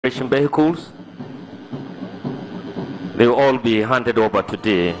vehicles. They will all be handed over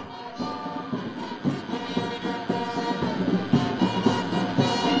today.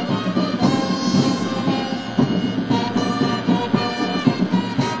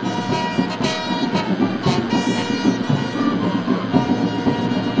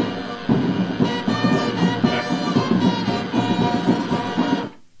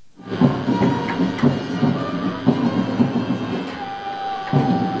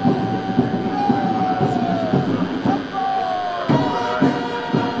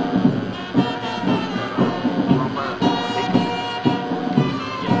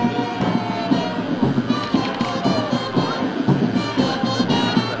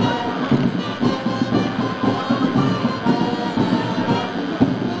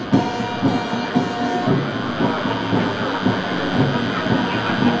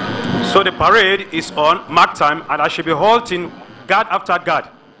 So the parade is on mark time, and I should be halting guard after guard.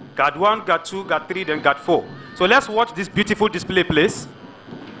 Guard 1, guard 2, guard 3, then guard 4. So let's watch this beautiful display, please.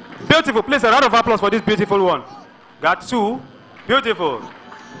 Beautiful. Please, a round of applause for this beautiful one. Guard 2, beautiful.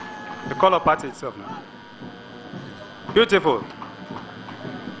 The color party itself now. Beautiful.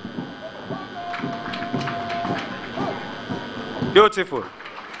 Beautiful.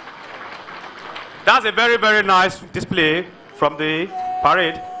 That's a very, very nice display from the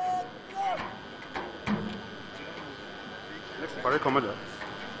parade. Parade commander.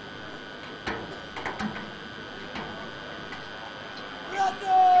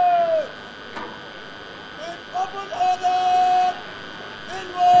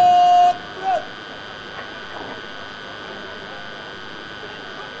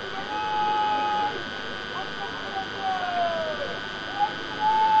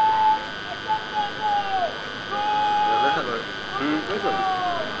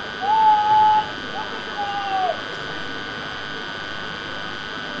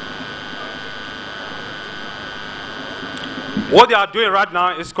 What they are doing right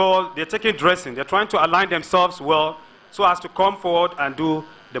now is called, they're taking dressing. They're trying to align themselves well so as to come forward and do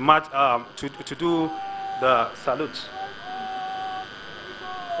the march, to do the salute.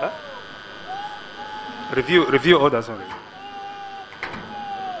 Huh? Review order, sorry.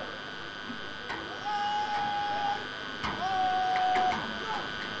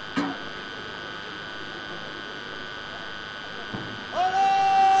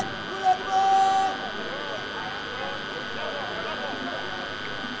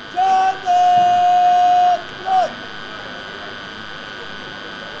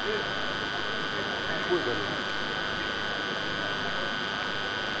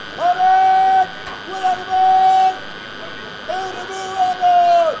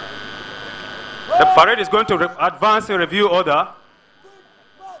 The parade is going to advance in review order.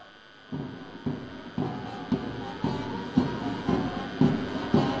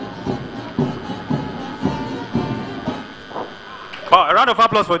 Oh, a round of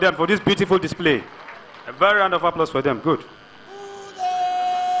applause for them for this beautiful display. A very round of applause for them. Good.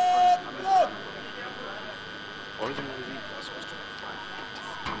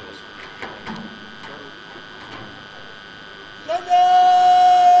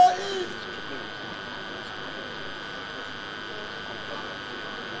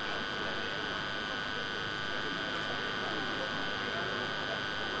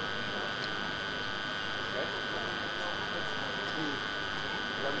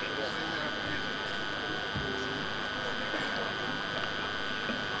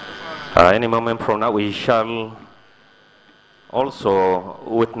 Any moment from now, we shall also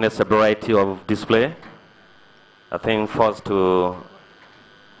witness a variety of display. I think first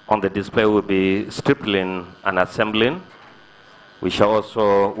on the display will be stripling and assembling. We shall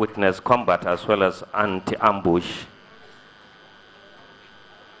also witness combat as well as anti-ambush.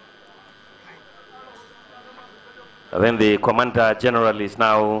 Then the Commander General is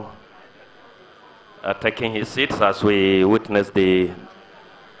now taking his seat as we witness the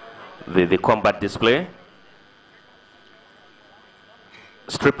combat display.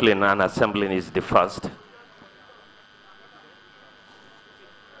 Stripling and assembling is the first.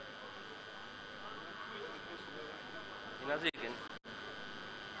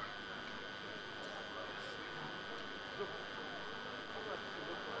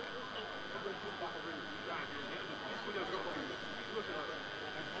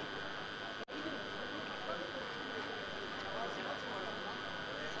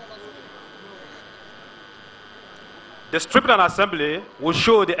 The stripping and assembly will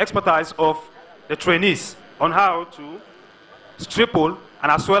show the expertise of the trainees on how to stripple and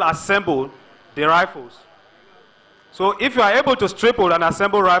as well assemble the rifles. So if you are able to stripple and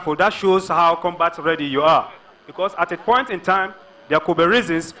assemble rifle, that shows how combat ready you are. Because at a point in time, there could be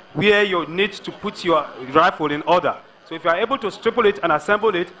reasons where you need to put your rifle in order. So if you are able to triple it and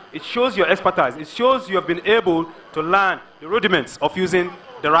assemble it, it shows your expertise. It shows you have been able to learn the rudiments of using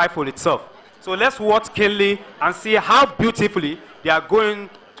the rifle itself. So let's watch keenly and see how beautifully they are going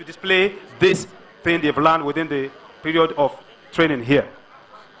to display this thing they've learned within the period of training here.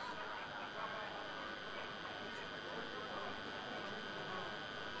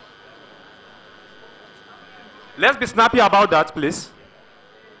 Let's be snappy about that, please.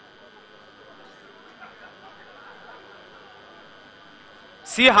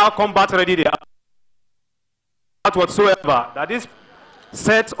 See how combat ready they are. Whatsoever, that this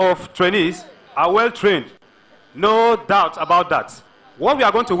set of trainees are well trained. No doubt about that. What we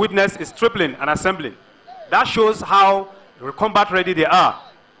are going to witness is tripling and assembling. That shows how combat ready they are.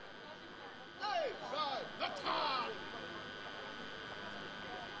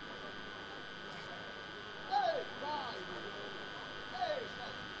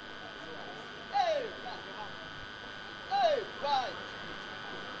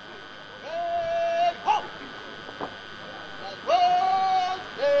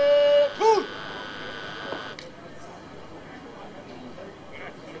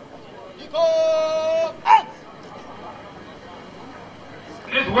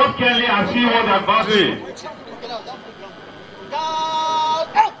 Let's work carefully and see what they're about to do.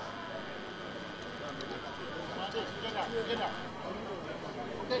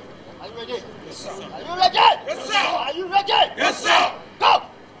 Are you ready? Yes, sir. Are you ready? Yes, sir. Are you ready? Yes, sir. Go!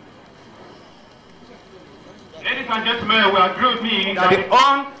 Ladies and gentlemen, we agree with me that the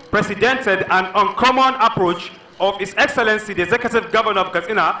unprecedented and uncommon approach of His Excellency, the Executive Governor of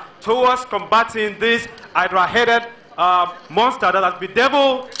Katsina, towards combating this hydra-headed monster that has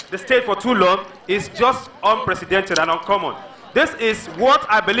bedeviled the state for too long is just unprecedented and uncommon. This is what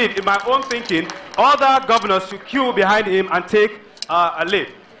I believe, in my own thinking, other governors should queue behind him and take a lead.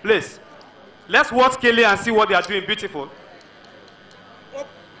 Please, let's watch Kelly and see what they are doing beautiful.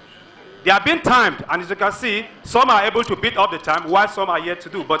 They are being timed, and as you can see, some are able to beat up the time, while some are yet to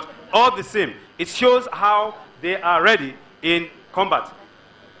do. But all the same, it shows how they are ready in combat.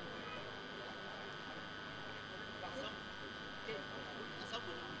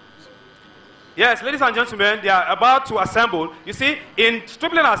 Yes, ladies and gentlemen, they are about to assemble. You see, in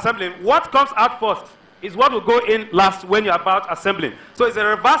stripling and assembling, what comes out first is what will go in last when you're about assembling. So it's a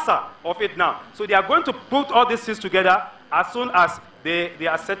reversal of it now. So they are going to put all these things together as soon as they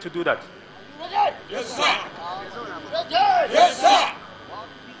are set to do that. Ready? Yes, sir. Ready? Yes, sir.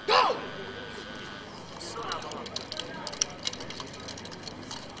 Go!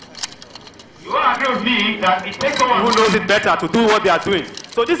 you all agree with me that it takes someone who knows it better to do what they are doing.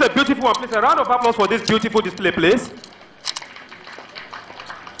 So this is a beautiful one. Please, a round of applause for this beautiful display, please.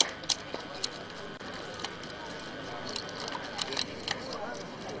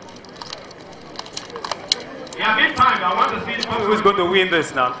 Yeah, big time. I want to see the person Who's going to win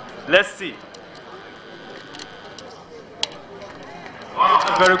this now? Let's see. Wow.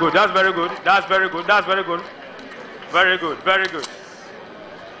 That's very good. That's very good. That's very good. That's very good. Very good. Very good.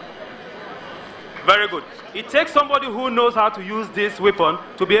 Very good. It takes somebody who knows how to use this weapon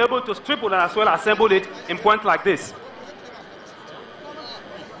to be able to strip and as well assemble it in point like this.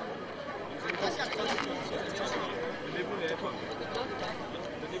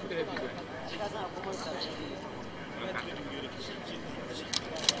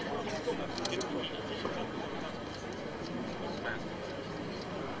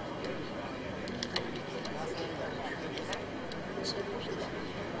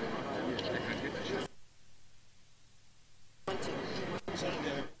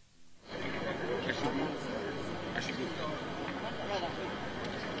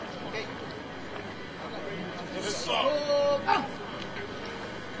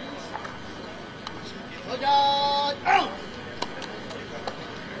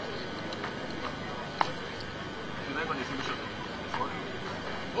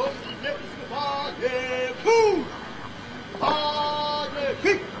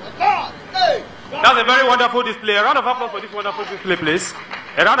 That's a very wonderful display. A round of applause for this wonderful display, please.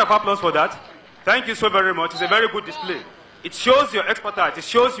 A round of applause for that. Thank you so very much. It's a very good display. It shows your expertise. It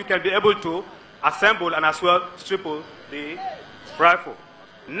shows you can be able to assemble and as well triple the rifle.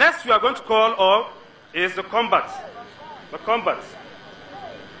 Next we are going to call up is the combat. The combat.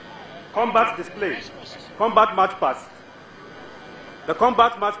 Combat display. Combat march pass. The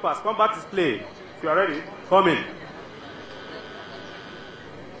combat march pass. Combat display. If you are ready, come in.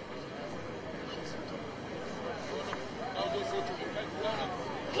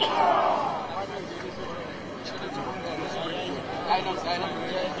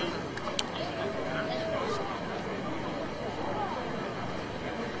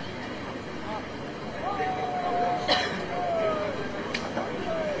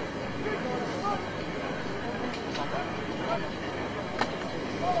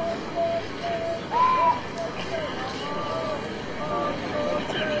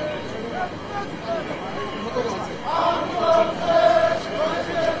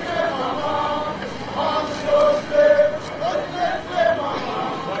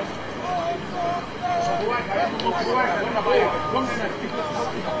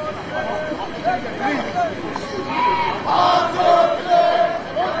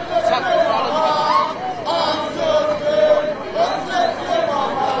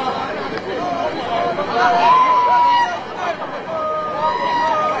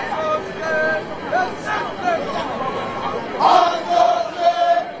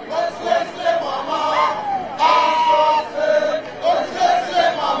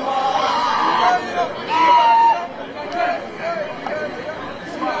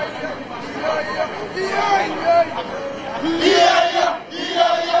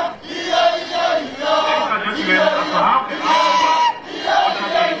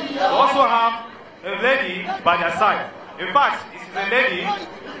 By their side. In fact, this is a lady,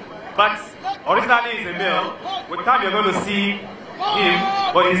 but originally is a male. With time you're going to see him,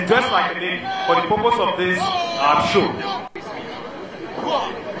 but he's dressed like a lady for the purpose of this show.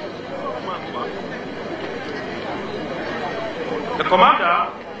 The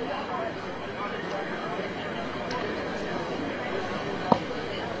commander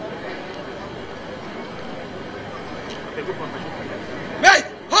may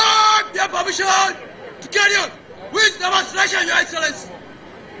have their permission to carry on with demonstration, Your Excellency.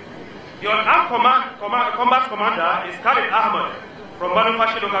 Your armed combat commander is Khalid Ahmed from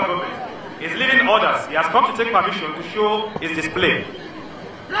Banufashi local government. He's leading orders. He has come to take permission to show his display.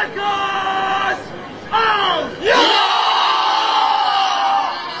 Records! Out! Yeah!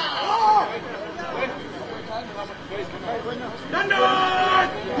 Stand on!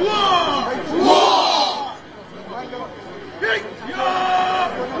 War!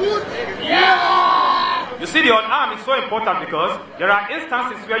 You see, the unarmed is so important because there are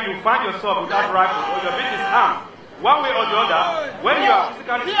instances where you find yourself without rifle or you're being disarmed. One way or the other, when you are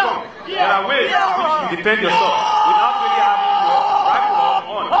physically strong, there are ways in which you defend yourself without really having your rifle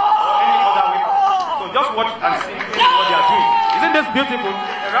on or any other weapon. So just watch and see what they are doing. Isn't this beautiful?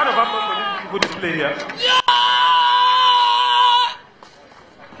 A round of applause for this beautiful display here.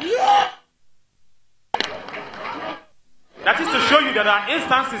 That is to show you that there are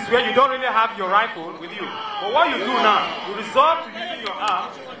instances where you don't really have your rifle with you. But what you do now, you resort to using your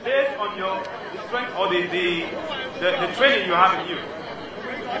arms based on the strength or the training you have in you.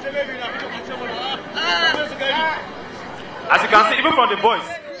 As you can see, even from the voice,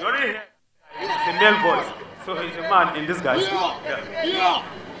 you already hear it's a male voice. So he's a man in disguise.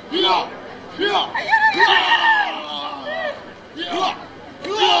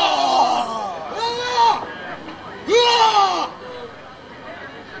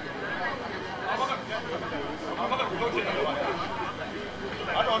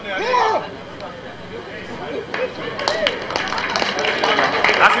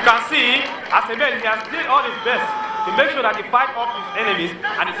 As you can see, as a man, he has did all his best to make sure that he fights off his enemies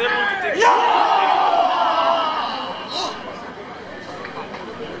and is able to take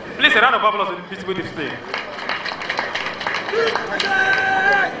Please, a round of applause for the peaceful display.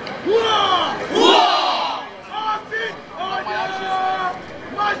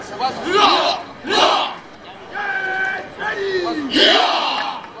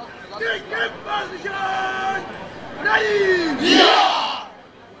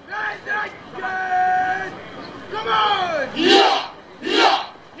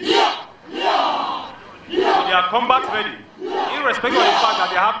 They are combat ready, irrespective of the fact that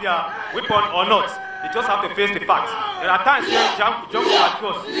they have their weapon or not. They just have to face the facts. There are times where you jump at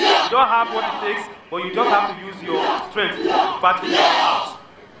trust. You don't have what it takes, but you just have to use your strength to battle your out.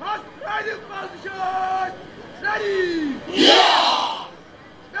 Ready position! Ready! Yeah!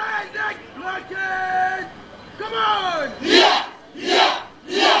 Basic blockade! Come on! Yeah!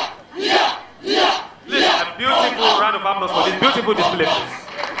 Please, a beautiful round of applause for this beautiful display.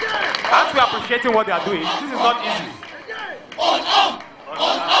 Aren't we appreciating what they are doing? This is not easy. Unarmed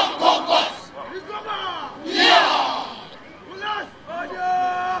combat! Yeah!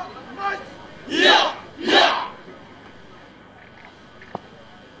 Yeah!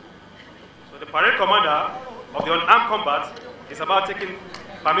 So the parade commander of the unarmed combat is about taking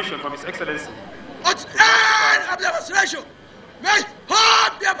permission from His Excellency. At the end of the demonstration, may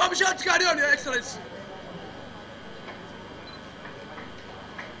have their permission to carry on, Your Excellency.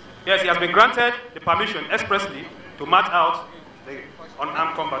 Yes, he has been granted the permission expressly to march out the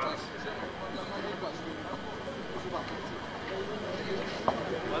unarmed combatants.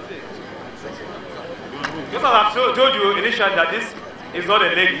 Just as I've told you initially that this is not a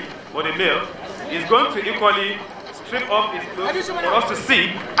lady but a male, he's going to equally strip off his clothes for us to see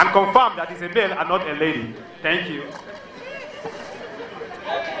and confirm that he's a male and not a lady. Thank you.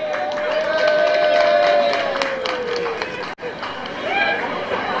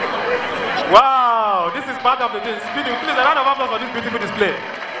 Wow, this is part of the thing. It's beautiful. Please, a round of applause for this beautiful display.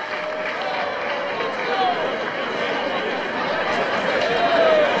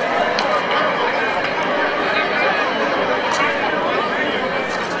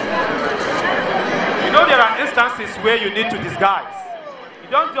 You know, there are instances where you need to disguise. You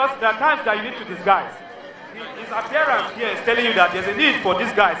don't just, there are times that you need to disguise. His appearance here is telling you that there's a need for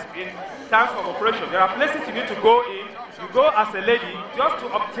disguise in terms of operation. There are places you need to go in. You go as a lady just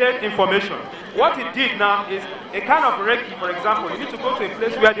to obtain information. What he did now is a kind of recce, for example. You need to go to a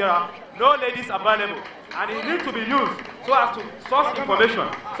place where there are no ladies available, and it needs to be used so as to source information.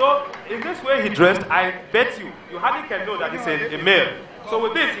 So in this way he dressed, I bet you hardly can know that he's a male. So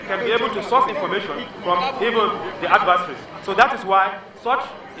with this, he can be able to source information from even the adversaries. So that is why such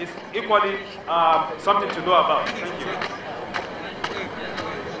is equally something to know about. Thank you.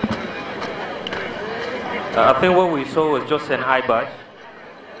 I think what we saw was just an eye badge.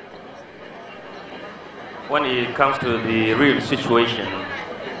 When it comes to the real situation,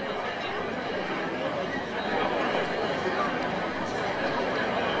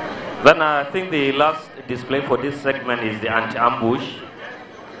 then I think the last display for this segment is the anti-ambush,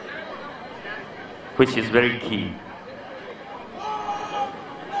 which is very key.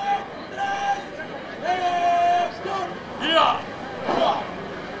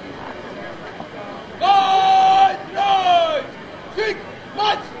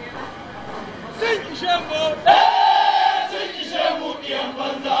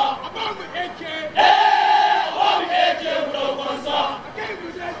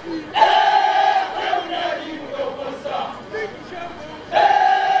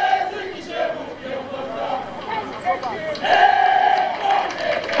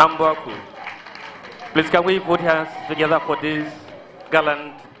 Ambaku. Please, can we put hands together for these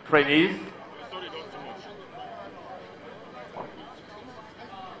gallant trainees?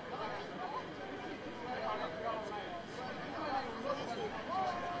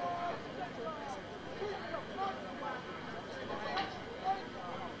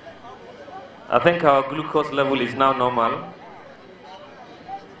 I think our glucose level is now normal.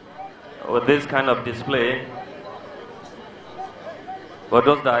 With this kind of display, for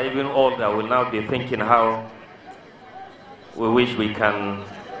those that are even older will now be thinking how we wish we can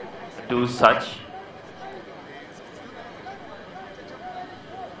do such.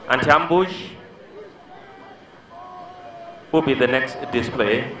 Anti-ambush will be the next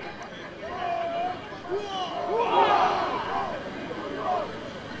display.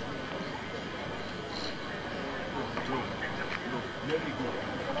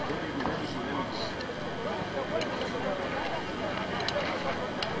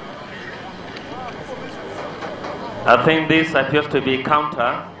 I think this appears to be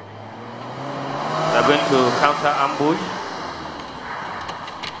counter. They're going to counter ambush.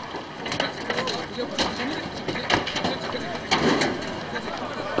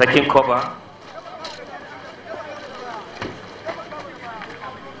 Taking cover.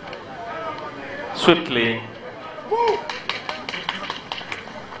 Swiftly.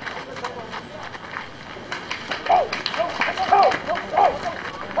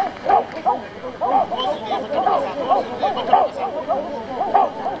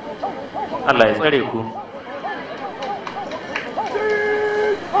 Allah is very cool.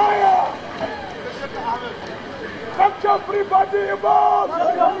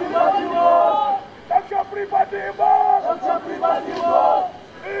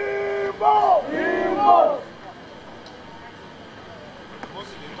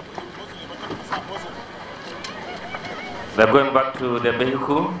 They're going back to the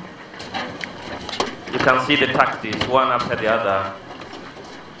vehicle. You can see the tactics, one after the other.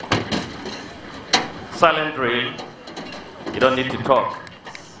 Silent drill. You don't need to talk.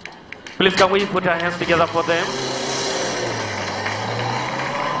 Please, can we put our hands together for them?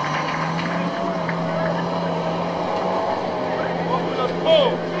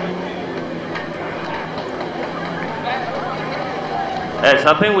 Yes,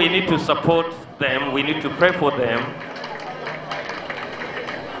 I think we need to support them. We need to pray for them.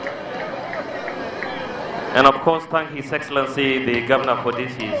 And of course, thank His Excellency, the Governor, for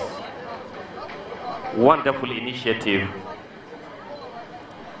this his wonderful initiative.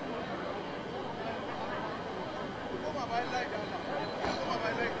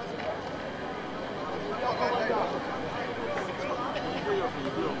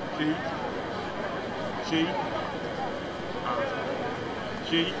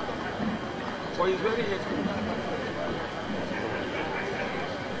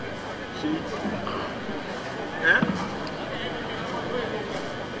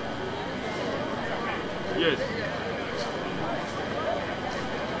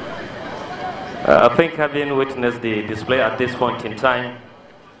 I I think having witnessed the display at this point in time,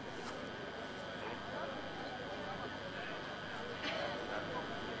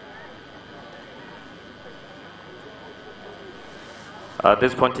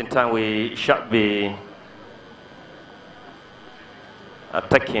 we shall be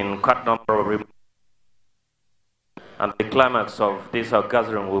taking quite a number of remarks, and the climax of this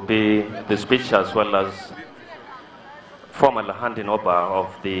gathering will be the speech as well as formal handing over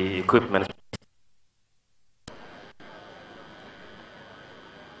of the equipment.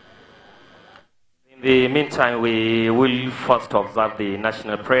 In the meantime, we will first observe the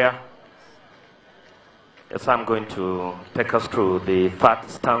national prayer. Yes, I'm going to take us through the third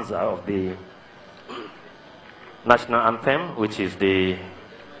stanza of the national anthem, which is the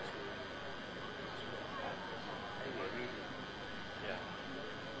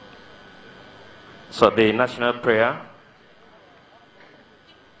national prayer.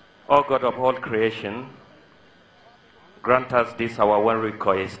 O God of all creation, grant us this our one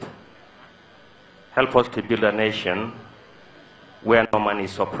request. Help us to build a nation where no man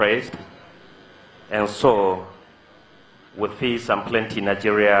is oppressed, and so with peace and plenty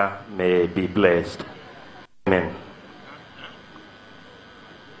Nigeria may be blessed. Amen.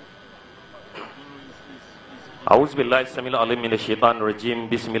 A'udhu billahi samil alim minash shaitanir rajim.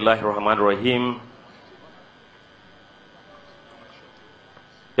 Bismillahir rahmanir rahim.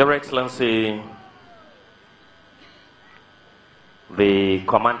 Your Excellency, the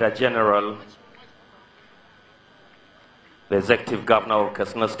Commander General, the Executive Governor of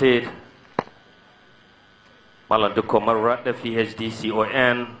Katsina State, Malam Duko Marat, the PhD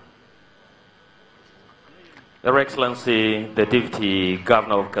CON, Your Excellency, the Deputy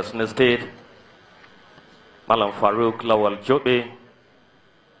Governor of Katsina State, Malam Farouk Lawal Jobe,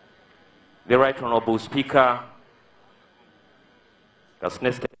 the Right Honorable Speaker,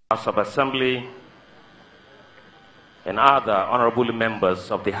 Katsina State House of Assembly, and other honorable members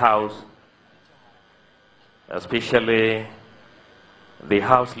of the House, especially the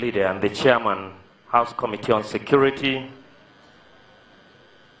House Leader and the Chairman, House Committee on Security,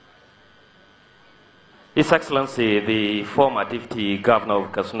 His Excellency, the former Deputy Governor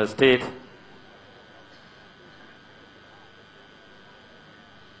of Katsina State,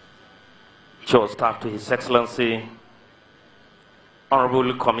 Chief Staff to His Excellency,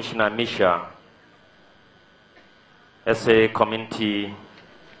 Honorable Commissioner Misha, SA Community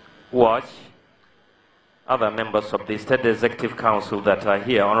Watch, other members of the State Executive Council that are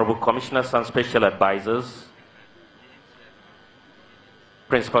here, Honorable Commissioners and Special Advisors,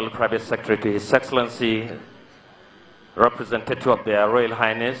 Principal Private Secretary to His Excellency, Representative of their Royal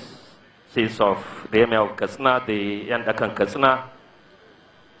Highness, Chiefs of the Emir of Katsina, the Yandakan Katsina,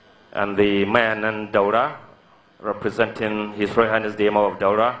 and the Mayan and Daura, representing His Royal Highness the Emir of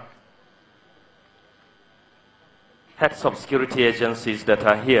Daura, heads of security agencies that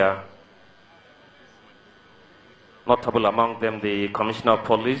are here, notable among them the Commissioner of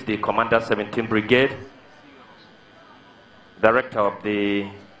Police, the Commander 17th Brigade, Director of the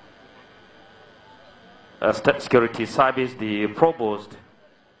State Security Service, the Provost,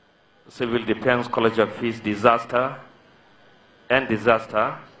 Civil Defense College of Peace, Disaster,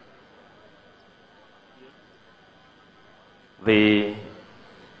 the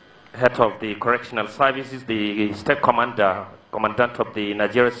head of the Correctional Services, the State Commandant of the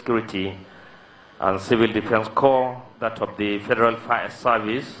Nigeria Security and Civil Defense Corps, that of the Federal Fire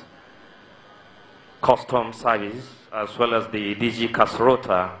Service, Customs Service, as well as the DG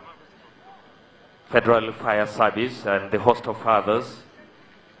Kasrota, Federal Fire Service, and the host of others.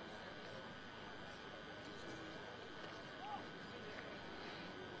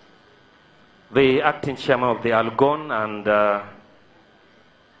 The acting chairman of the Algon and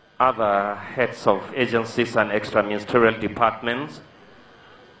other heads of agencies and extra-ministerial departments,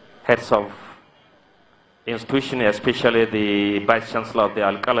 heads of institutions, especially the Vice Chancellor of the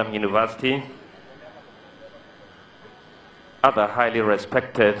Al-Qalam University, other highly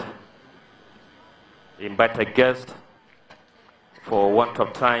respected invited guests, for want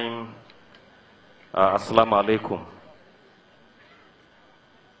of time, Assalamu alaikum.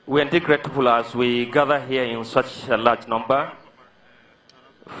 We are indeed grateful as we gather here in such a large number.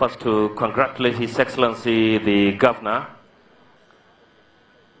 First, to congratulate His Excellency the Governor,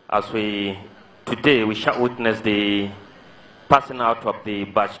 as today we shall witness the passing out of the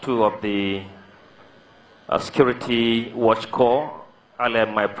batch 2 of the Security Watch Corps. Earlier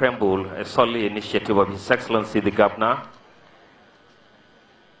my preamble, a solely initiative of His Excellency the Governor.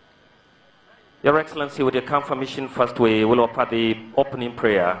 Your Excellency, with your confirmation, first we will offer the opening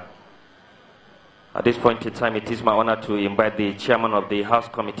prayer. At this point in time, it is my honor to invite the Chairman of the House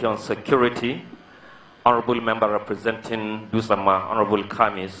Committee on Security, Honorable Member representing Dusama, Honorable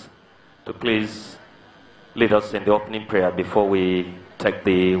Kamis, to please lead us in the opening prayer before we take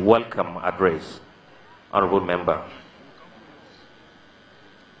the welcome address. Honorable Member.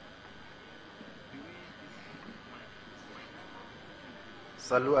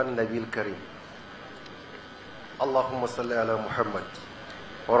 صلوا على النبي الكريم اللهم صل على محمد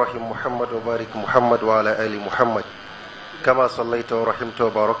ورحم محمد وبارك محمد وعلى آل محمد كما صليت ورحمت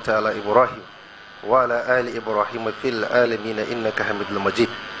وباركت على إبراهيم وعلى آل إبراهيم في العالمين إنك حميد مجيد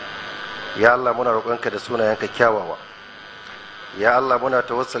يا الله منا روƙonka da sunayenka kyawawa ya Allah muna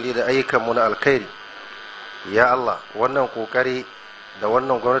tawassuli da ayyukanmu na alkhairi ya Allah wannan kokari da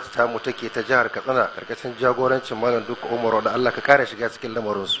wannan gwamnati ta mu take ta jihar Katsina karkashin jagorancin Malam Duk Umaru da Allah ka kare shiga cikin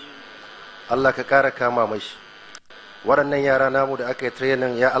lamarinsu Allah ka kare kama mashi waɗannan yara namu da aka yi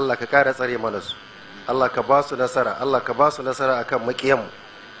training ya Allah ka kare tsare mana su Allah ka ba su nasara Allah ka ba su nasara akan makiyanmu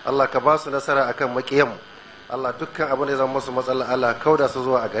Allah ka ba su nasara akan makiyanmu Allah dukkan abin da zai zama musu matsala Allah kauda su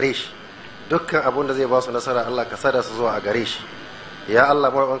zuwa a gare shi dukkan abin da zai ba su nasara Allah ka sada su zuwa a gare shi ya Allah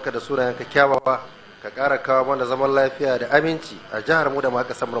mu roƙonka da sunayenka kyawawa ka ƙara kawo mana zaman lafiya da aminci a jihar mu da ma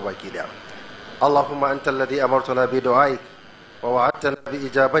ƙasar mu baki daya Allahumma anta alladhi amartuna bi du'aik wa wa'adtana bi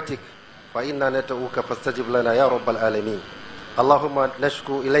ijabatik fa inna nata'uka fastajib lana ya rabbal alamin Allahumma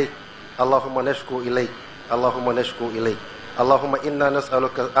nashku ilayk Allahumma nashku ilayk Allahumma nashku ilayk Allahumma inna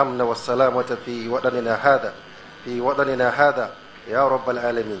nas'aluka al-amna was-salamata fi wadanina hadha ya rabbal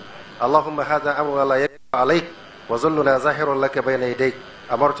alamin Allahumma hadha amrun la yakfa alayk wa zulluna zahirun laka bayna yadayk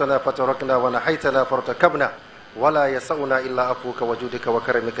أمرتنا فتركنا ونحيتنا فارتكبنا ولا يسعنا إلا عفوك وجودك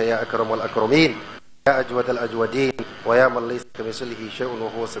وكرمك يا أكرم الأكرمين يا أجود الأجودين ويا من ليس كمثله شيء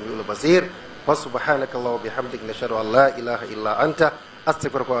وهو السميع البصير فسبحانك اللهم وبحمدك نشهد أن لا إله إلا أنت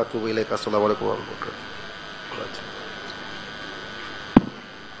أستغفرك وأتوب إليك السلام عليكم ورحمة الله.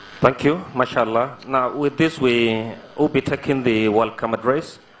 Thank you, mashallah. Now with this we will be taking the welcome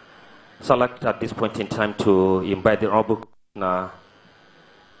address. So I'd like at this point in time to invite the Honorable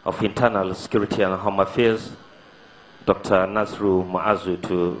of Internal Security and Home Affairs, Dr. Nasru Maazu,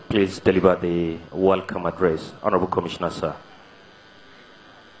 to please deliver the welcome address. Honorable Commissioner, sir.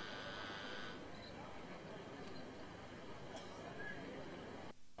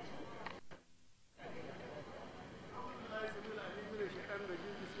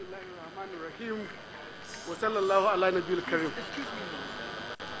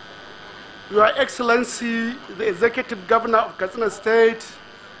 Your Excellency, the Executive Governor of Katsina State,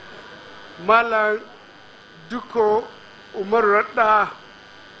 Malam Duko Umar Radda,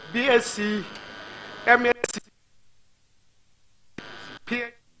 BSc, MSc,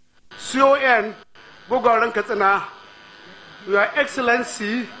 CON, Gogoran Katsina, Your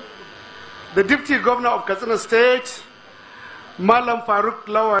Excellency, the Deputy Governor of Katsina State, Malam Farooq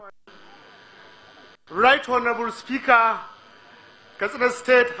Lawan, Right Honorable Speaker, Katsina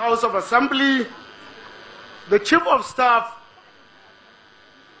State House of Assembly, the Chief of Staff,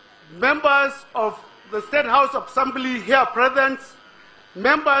 members of the State House of Assembly here present,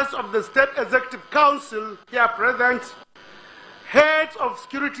 members of the State Executive Council here present, heads of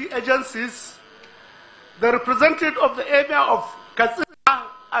security agencies, the representative of the area of Katsina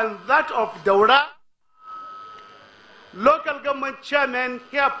and that of Daura, local government chairman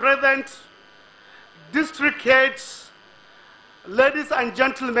here present, district heads, ladies and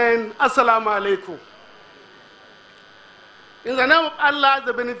gentlemen, Assalamu alaikum. In the name of Allah,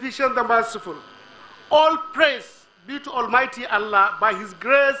 the beneficent, the merciful, all praise be to Almighty Allah. By His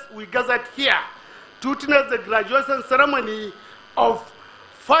grace, we gathered here to witness the graduation ceremony of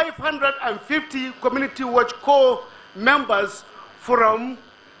 550 Community Watch Corps members from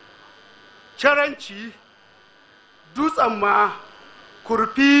Charanchi, Dutsamma,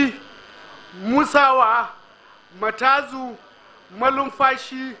 Kurpi, Musawa, Matazu,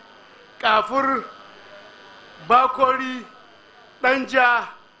 Malumfashi, Kafur, Bakori, Danja,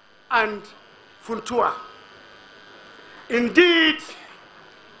 and Funtua. Indeed,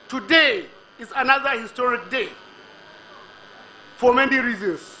 today is another historic day for many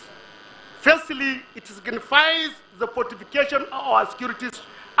reasons. Firstly, it signifies the fortification of our security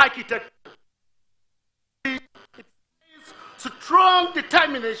architecture. It is strong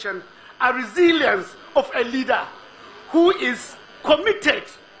determination and resilience of a leader who is committed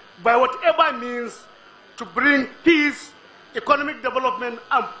by whatever means to bring peace, economic development,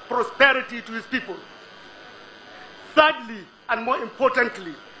 and prosperity to his people. Thirdly, and more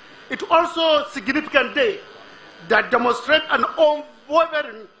importantly, it also a significant day that demonstrates an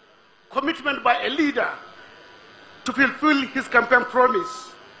unwavering commitment by a leader to fulfill his campaign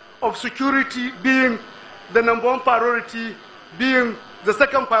promise of security being the number one priority, being the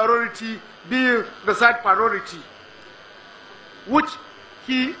second priority, being the third priority, which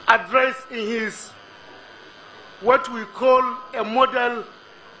he addressed in his what we call a model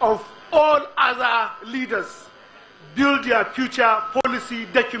of all other leaders build their future policy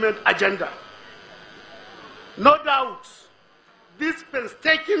document agenda. No doubt, this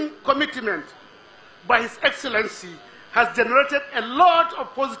painstaking commitment by His Excellency has generated a lot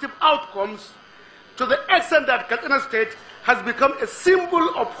of positive outcomes to the extent that Katsina State has become a symbol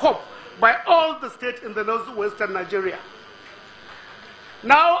of hope by all the states in the northwestern Nigeria.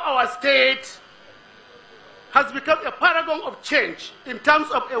 Now our state has become a paragon of change in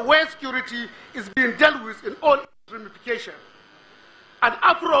terms of a way security is being dealt with in all its ramifications. An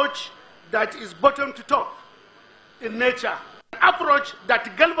approach that is bottom to top in nature, an approach that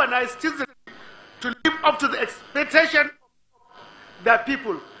galvanizes citizens to live up to the expectation of their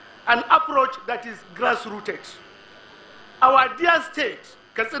people, an approach that is grassrooted. Our dear state,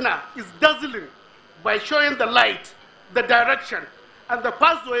 Katsina, is dazzling by showing the light, the direction, and the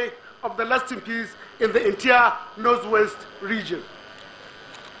pathway of the lasting peace in the entire Northwest region.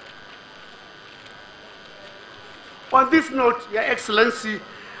 On this note, Your Excellency,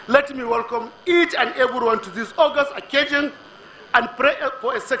 let me welcome each and everyone to this august occasion and pray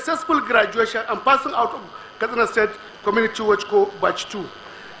for a successful graduation and passing out of Katsina State Community Watch Co. Batch 2.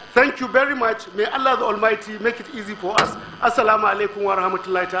 Thank you very much. May Allah the Almighty make it easy for us. Assalamu alaikum wa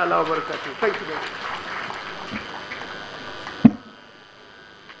rahmatullahi ta'ala wa barakatuh. Thank you very much.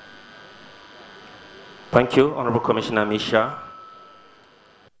 Thank you, Honorable Commissioner Misha.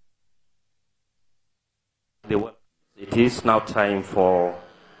 It is now time for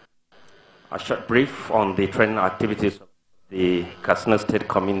a short brief on the training activities of the Katsina State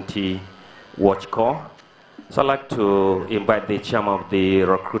Community Watch Corps. So I'd like to invite the chairman of the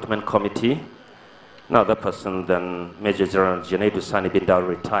recruitment committee, another person than Major General Junaidu Sani Bindal,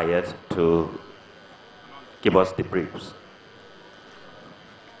 retired, to give us the briefs.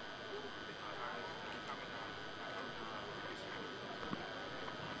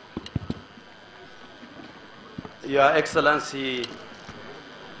 Your Excellency,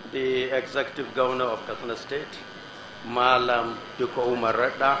 the Executive Governor of Katsina State, Malam Duko Umar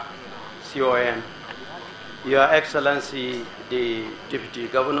Redda, CON, Your Excellency, the Deputy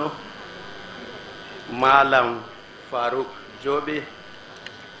Governor, Malam Farouk Jobi,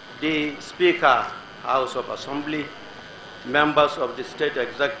 the Speaker, House of Assembly, members of the State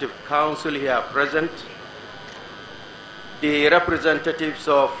Executive Council here present, the representatives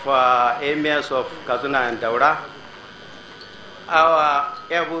of emirs of Katsina and Daura, our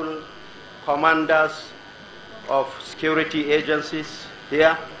able commanders of security agencies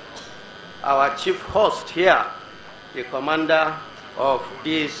here, our chief host here, the commander of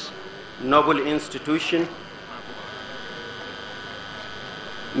this noble institution,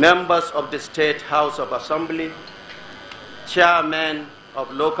 members of the State House of Assembly, chairmen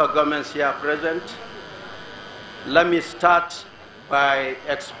of local governments here present. Let me start by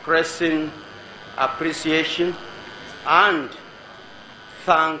expressing appreciation and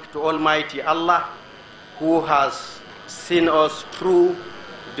thank to Almighty Allah who has seen us through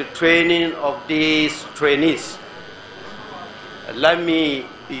the training of these trainees. Let me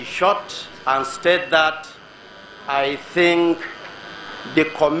be short and state that I think the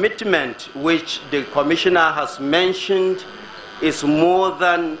commitment which the Commissioner has mentioned is more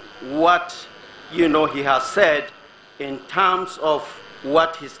than what he has said in terms of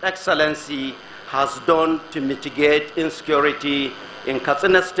what His Excellency has done to mitigate insecurity in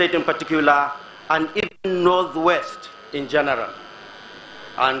Katsina State in particular and even Northwest in general.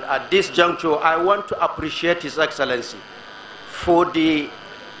 And at this juncture, I want to appreciate His Excellency for the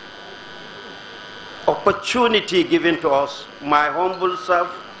opportunity given to us, my humble self,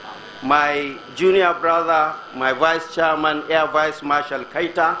 my junior brother, my Vice Chairman, Air Vice Marshal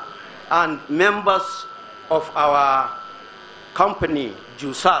Kaita, and members of our company,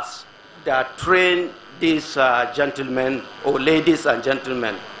 JUSAS, that train these gentlemen, or ladies and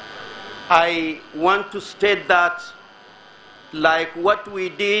gentlemen. I want to state that, like what we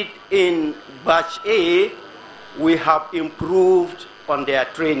did in Batch A, we have improved on their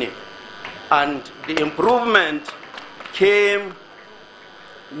training. And the improvement came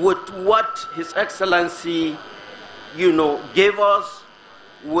with what His Excellency, gave us,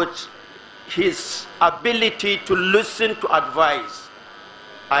 with his ability to listen to advice.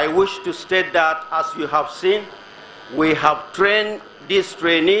 I wish to state that, as you have seen, we have trained these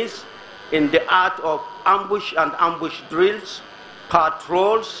trainees in the art of ambush and ambush drills,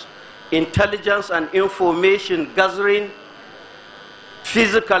 patrols, intelligence and information gathering,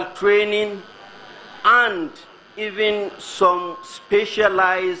 physical training, and even some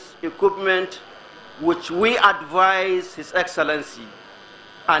specialized equipment which we advised His Excellency,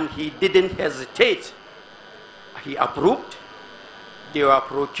 and he didn't hesitate. He approved, they were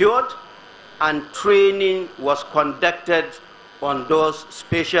procured, and training was conducted on those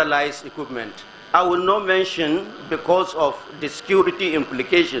specialized equipment. I will not mention because of the security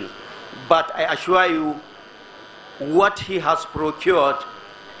implications, but I assure you what he has procured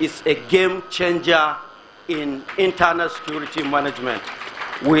is a game changer in internal security management.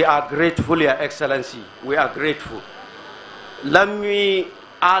 We are grateful, Your Excellency. We are grateful. Let me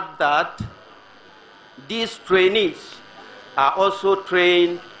add that these trainees are also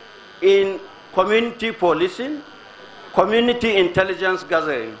trained in community policing, community intelligence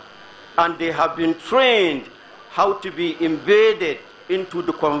gathering, and they have been trained how to be embedded into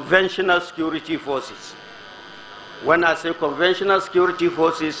the conventional security forces. When I say conventional security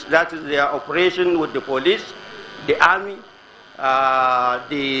forces, that is their operation with the police, the army,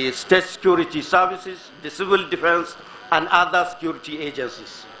 the state security services, the civil defense, and other security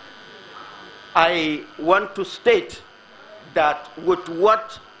agencies. I want to state that with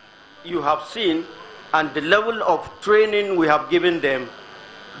what you have seen and the level of training we have given them,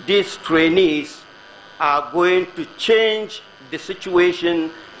 these trainees are going to change the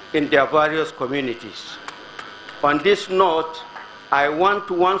situation in their various communities. On this note, I want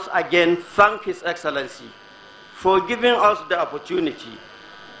to once again thank His Excellency for giving us the opportunity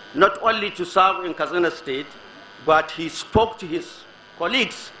not only to serve in Katsina State, but he spoke to his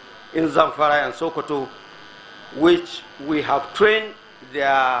colleagues in Zamfara and Sokoto, which we have trained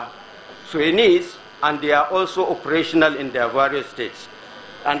their trainees, and they are also operational in their various states.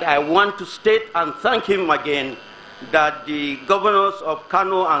 And I want to state and thank him again that the governors of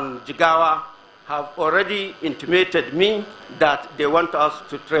Kano and Jigawa have already intimated me that they want us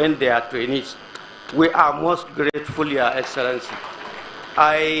to train their trainees. We are most grateful, Your Excellency.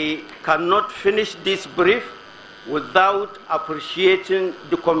 I cannot finish this brief without appreciating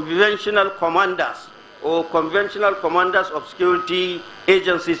the conventional commanders or conventional commanders of security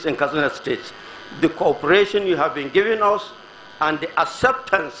agencies in Katsina State. The cooperation you have been giving us and the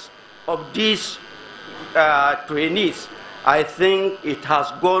acceptance of these trainees, I think it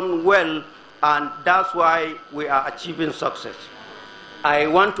has gone well, and that's why we are achieving success. I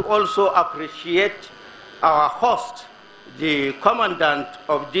want to also appreciate our host, the commandant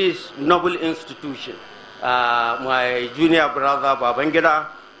of this noble institution, my junior brother Babangida,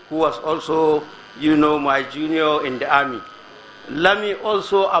 who was also, you know, my junior in the army. Let me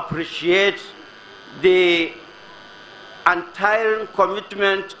also appreciate the untiring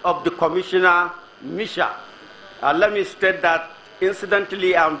commitment of the Commissioner Misha. Let me state that,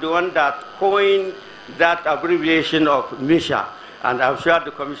 incidentally, I'm the one that coined that abbreviation of Misha, and I'm sure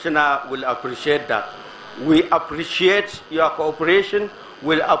the Commissioner will appreciate that. We appreciate your cooperation,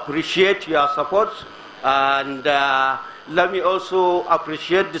 we'll appreciate your support, and let me also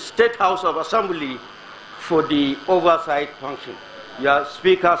appreciate the State House of Assembly for the oversight function. Your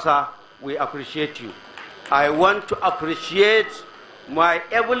Speaker, sir, we appreciate you. I want to appreciate my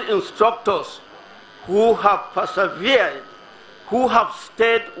able instructors who have persevered, who have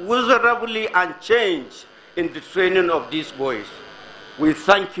stayed miserably unchanged in the training of these boys. We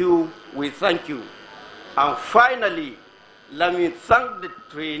thank you, we thank you. And finally, let me thank the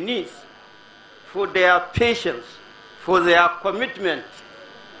trainees for their patience, for their commitment,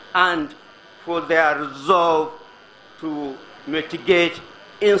 and for their resolve to mitigate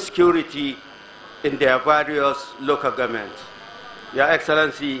insecurity in their various local governments. Your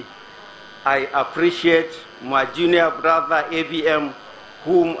Excellency, I appreciate my junior brother ABM,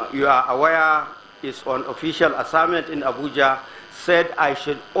 whom you are aware is on official assignment in Abuja, said I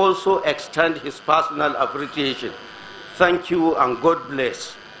should also extend his personal appreciation. Thank you and God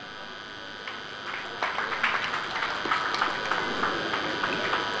bless.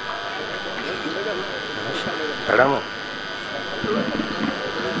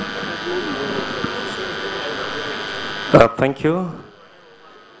 Thank you.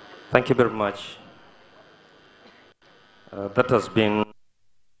 Thank you very much. That has been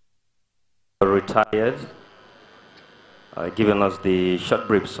retired, giving us the short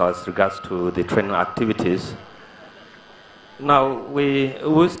briefs as regards to the training activities. Now, we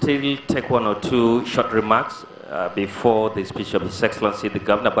will still take one or two short remarks before the speech of His Excellency the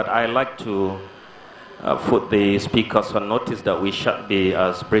Governor, but I like to put the speakers on notice that we should be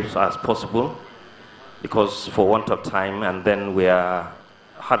as brief as possible, because for want of time, and then we are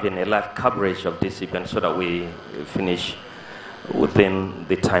having a live coverage of this event so that we finish within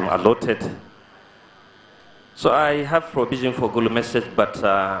the time allotted. So I have provision for Gulu message, but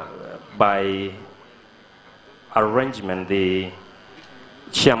by arrangement, the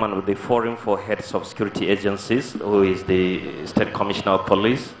chairman of the Forum for Heads of Security Agencies, who is the State Commissioner of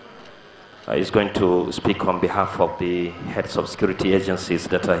Police, is going to speak on behalf of the heads of security agencies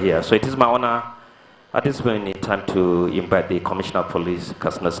that are here. So it is my honor at this point in time to invite the Commissioner of Police,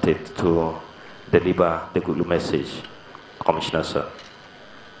 Katsina State, to deliver the good message. Commissioner, sir.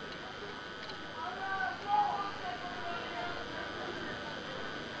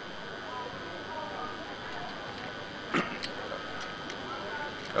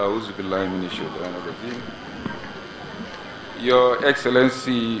 Your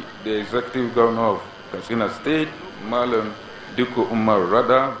Excellency, the Executive Governor of Katsina State, Malam Diko Umar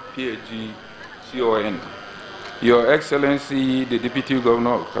Rada, PhD, CON. Your Excellency, the Deputy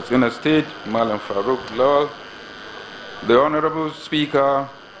Governor of Katsina State, Malam Farouk Lawal, the Honorable Speaker,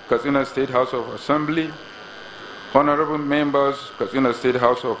 Katsina State House of Assembly, Honorable Members, Katsina State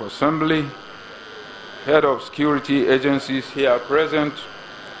House of Assembly, Head of Security Agencies here present,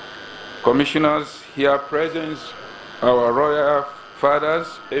 Commissioners here present, our royal fathers,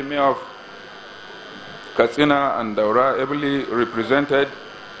 Emir of Katsina and Daura, ably represented,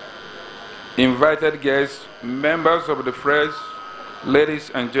 invited guests, members of the press, ladies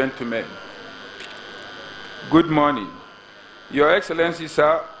and gentlemen. Good morning. Your Excellency,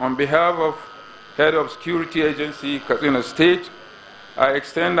 sir, on behalf of Head of Security Agency, Katsina State, I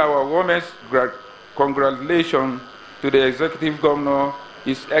extend our warmest congratulations to the Executive Governor,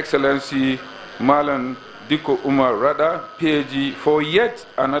 His Excellency Malam Diko Umar Rada, PhD, for yet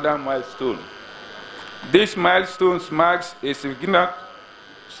another milestone. This milestone marks a significant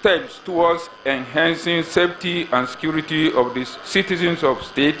step towards enhancing safety and security of the citizens of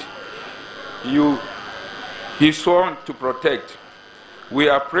state he sworn to protect. We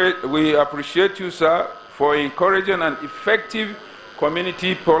appreciate you, sir, for encouraging an effective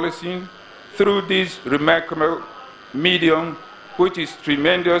community policing through this remarkable medium, which is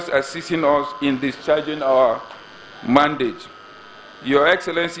tremendous, assisting us in discharging our mandate. Your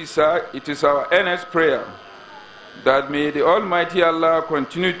Excellency, sir, it is our earnest prayer that may the Almighty Allah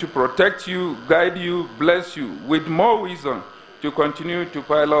continue to protect you, guide you, bless you with more wisdom to continue to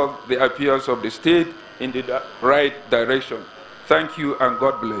pilot the affairs of the state in the right direction. Thank you and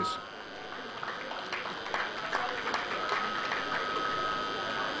God bless.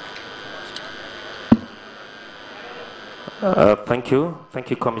 Thank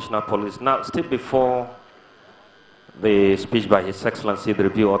you, Commissioner of Police. Now, still before the speech by His Excellency, the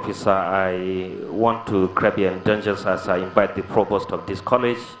Review Officer, I want to grab your indulgence as I invite the Provost of this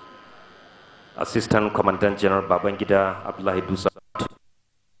college, Assistant Commandant General Babangida Abdullahi Dusa,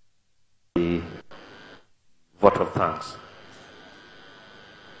 the vote of thanks.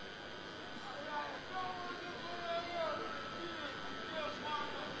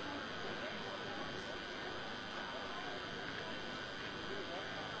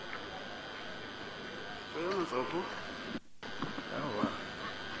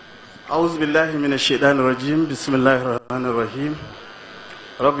 أعوذ بالله من الشيطان الرجيم بسم الله الرحمن الرحيم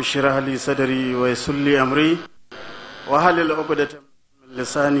رب اشرح لي صدري ويسر لي أمري واحلل عقدة من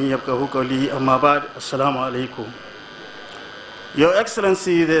لساني يفقهوا قولي أما بعد السلام عليكم. Your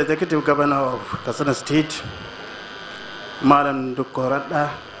Excellency, the Executive Governor of Katsina State, Malam Diko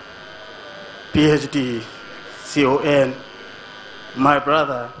Rada, PhD, CON, my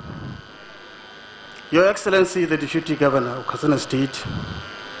brother, Your Excellency, the Deputy Governor of Katsina State,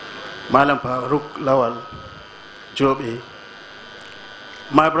 Malam Farouk Lawal Jobe,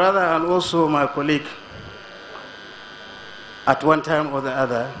 my brother and also my colleague at one time or the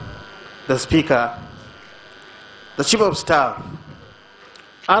other, the Speaker, the Chief of Staff,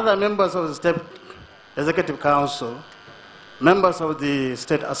 other members of the State Executive Council, members of the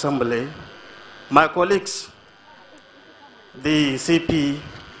State Assembly, my colleagues, the CP,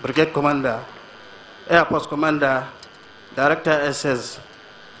 Brigade Commander, Air Force Commander, Director SS,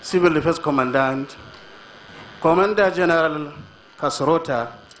 Civil Defense Commandant, Commander General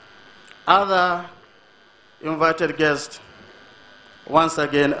Kasrota, other invited guests, once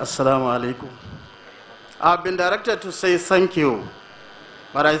again, Assalamu alaikum. I've been directed to say thank you,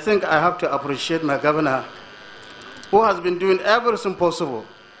 but I think I have to appreciate my governor, who has been doing everything possible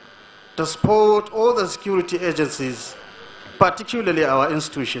to support all the security agencies, particularly our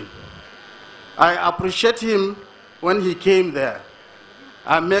institution. I appreciate him when he came there.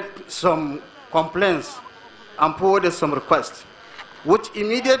 I made some complaints and forwarded some requests, which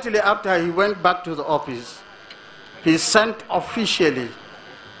immediately after he went back to the office, he sent officially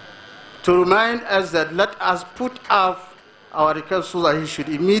to remind us that let us put up our request so that he should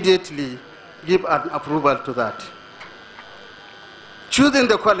immediately give an approval to that. Choosing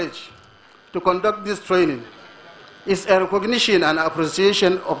the college to conduct this training is a recognition and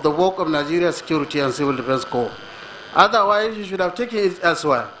appreciation of the work of Nigeria Security and Civil Defense Corps. Otherwise, you should have taken it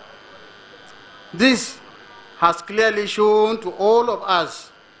elsewhere. This has clearly shown to all of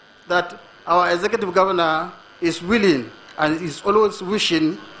us that our executive governor is willing and is always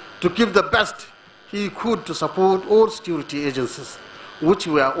wishing to give the best he could to support all security agencies, which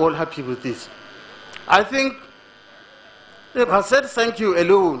we are all happy with this. I think if I said thank you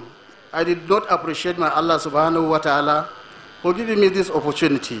alone, I did not appreciate my Allah subhanahu wa ta'ala for giving me this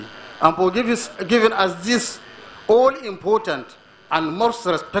opportunity and for giving us this all-important and most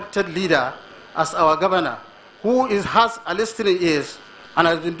respected leader as our governor, who has a listening ears and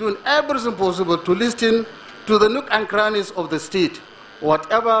has been doing everything possible to listen to the nook and crannies of the state.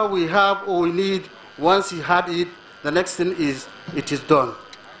 Whatever we have or we need, once he had it, the next thing is, it is done.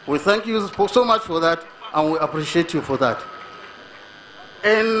 We thank you so much for that, and we appreciate you for that.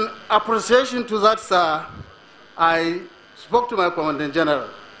 In appreciation to that, sir, I spoke to my Commandant General.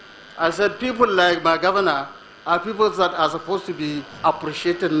 I said, people like my governor are people that are supposed to be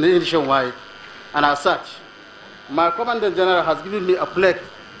appreciated nationwide, and as such, my Commandant General has given me a plaque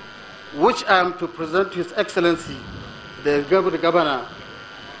which I am to present to His Excellency, the Governor,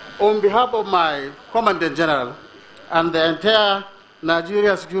 on behalf of my Commandant General and the entire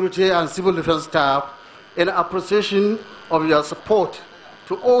Nigeria Security and Civil Defense staff in appreciation of your support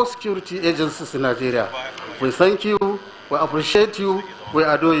to all security agencies in Nigeria. We thank you, we appreciate you, we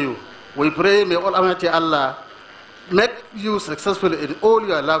adore you. We pray may Almighty Allah make you successful in all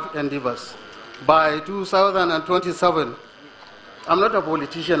your love endeavors. By 2027, I'm not a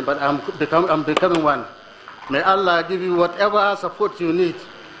politician, but I'm becoming one. May Allah give you whatever support you need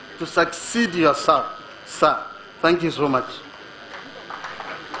to succeed yourself, sir. Thank you so much.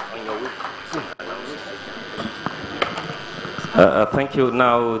 Thank you.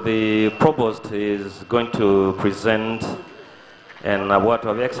 Now the Provost is going to present an award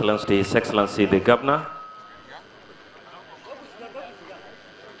of excellence to His Excellency the Governor.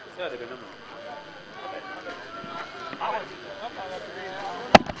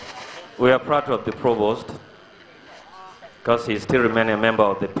 We are proud of the Provost because he still remains a member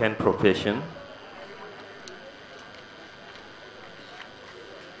of the pen profession.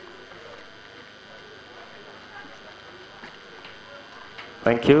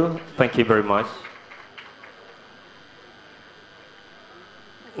 Thank you. Thank you very much.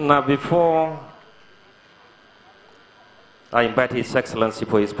 Now, before I invite His Excellency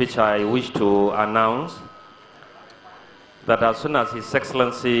for his speech, I wish to announce that as soon as His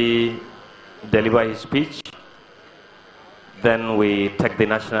Excellency delivers his speech, then we take the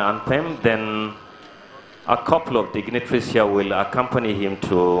national anthem, then a couple of dignitaries here will accompany him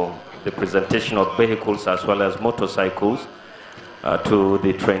to the presentation of vehicles as well as motorcycles to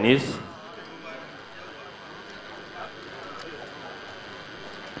the trainees.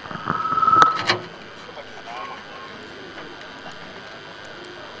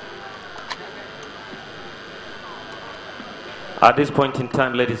 At this point in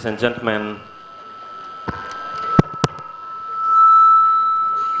time, ladies and gentlemen,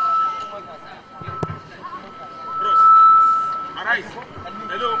 Arise.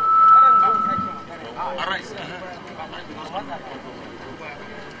 Hello. Arise.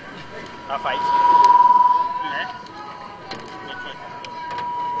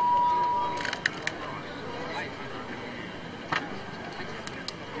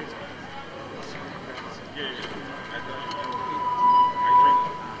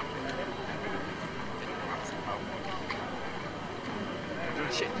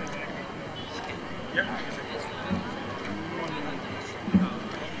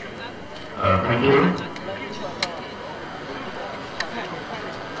 Thank you.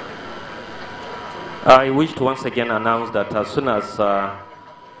 I wish to once again announce that as soon as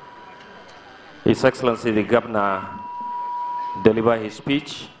His Excellency the Governor delivers his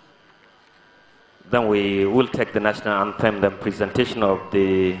speech, then we will take the national anthem. The presentation of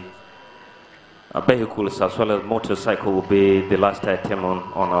the vehicles as well as motorcycle will be the last item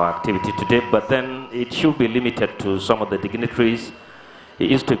on our activity today, but then it should be limited to some of the dignitaries.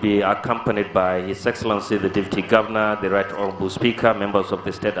 He is to be accompanied by His Excellency the Deputy Governor, the Right Honorable Speaker, members of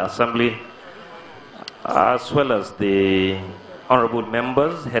the State Assembly, as well as the honorable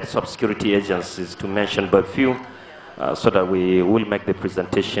members, heads of security agencies, to mention but few, so that we will make the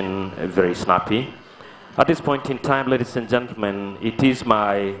presentation very snappy. At this point in time, ladies and gentlemen, it is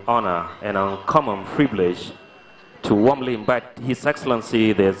my honor and uncommon privilege to warmly invite His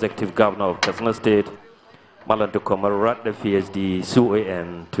Excellency the Executive Governor of Katsina State, Malam Dr. Marurat, the PhD,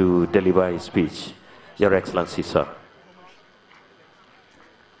 COAN, to deliver his speech. Your Excellency, sir.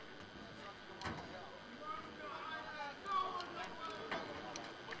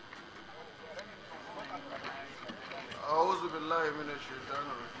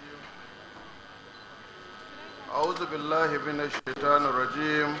 أعوذ بالله من الشيطان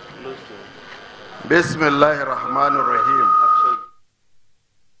الرجيم بسم الله الرحمن الرحيم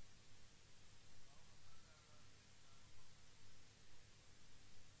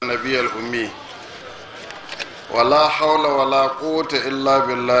النبي الأمي ولا حول ولا قوة إلا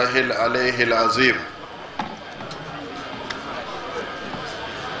بالله العلي العظيم.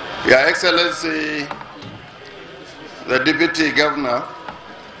 Your Excellency, the Deputy Governor,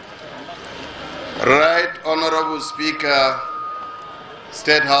 Right Honorable Speaker,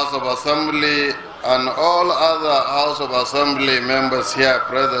 State House of Assembly, and all other House of Assembly members here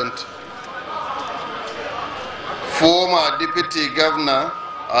present, former Deputy Governor,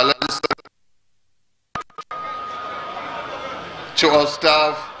 Chief of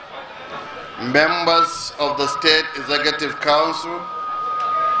Staff, members of the State Executive Council,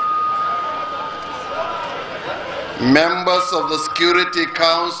 members of the Security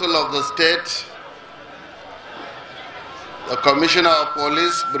Council of the State, the Commissioner of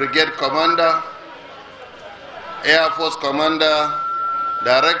Police, Brigade Commander, Air Force Commander,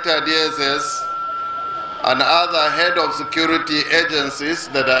 Director DSS, and other head of security agencies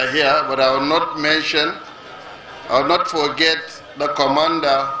that are here, but I will not mention, I will not forget the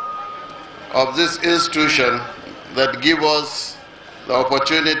commander of this institution that give us the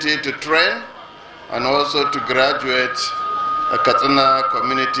opportunity to train and also to graduate the Katsina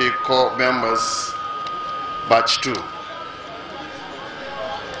Community Corps members, Batch 2.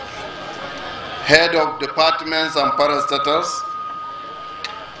 Head of departments and parastatals,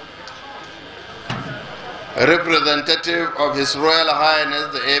 representative of His Royal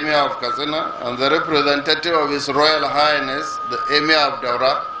Highness the Emir of Katsina, and the representative of His Royal Highness the Emir of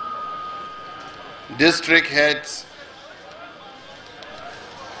Daura, district heads,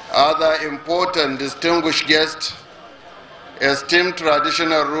 other important distinguished guests, esteemed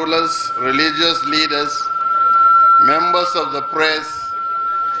traditional rulers, religious leaders, members of the press,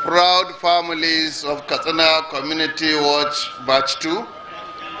 proud families of Katsina Community Watch Batch 2,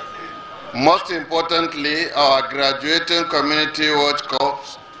 most importantly, our graduating Community Watch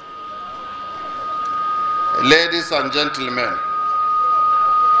Corps, ladies and gentlemen,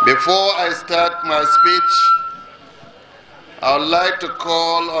 before I start my speech, I would like to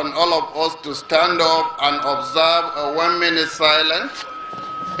call on all of us to stand up and observe a 1-minute silence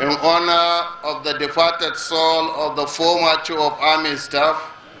in honor of the departed soul of the former Chief of Army Staff,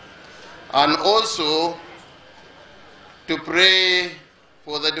 and also to pray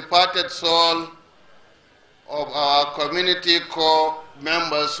for the departed soul of our community corps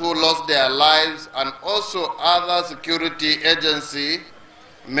members who lost their lives, and also other security agency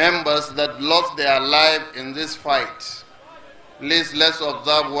members that lost their life in this fight. Please, let's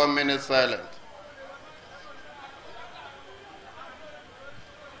observe 1-minute silence.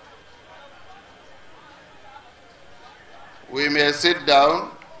 We may sit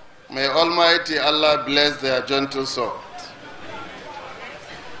down. May Almighty Allah bless their gentle souls.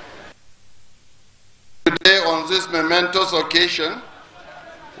 Today, on this momentous occasion,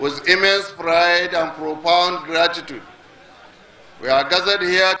 with immense pride and profound gratitude, we are gathered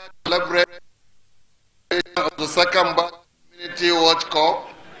here to celebrate the second batch Community Watch Corps,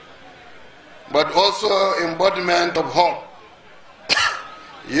 but also embodiment of hope,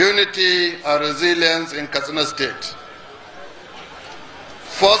 unity and resilience in Katsina State.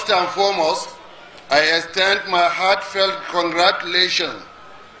 First and foremost, I extend my heartfelt congratulations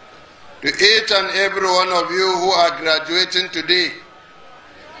to each and every one of you who are graduating today.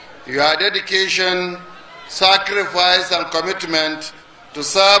 Your dedication, sacrifice, and commitment to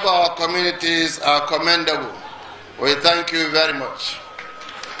serve our communities are commendable. We thank you very much.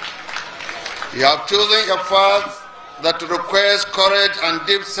 You have chosen a path that requires courage and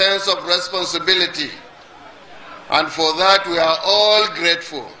deep sense of responsibility, and for that we are all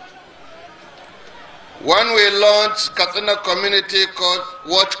grateful. When we launched Katsina Community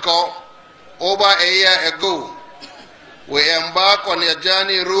Watch Corps over a year ago, we embarked on a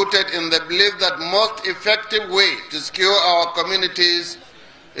journey rooted in the belief that most effective way to secure our communities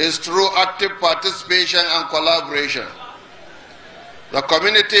is through active participation and collaboration. The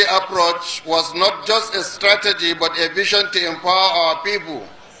community approach was not just a strategy but a vision to empower our people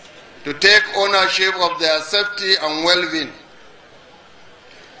to take ownership of their safety and well-being.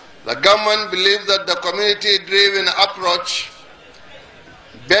 The government believes that the community-driven approach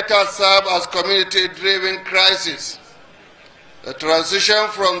better serves as community-driven crisis. The transition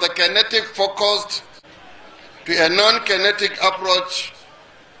from the kinetic-focused to a non-kinetic approach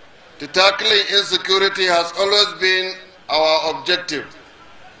to tackling insecurity has always been our objective.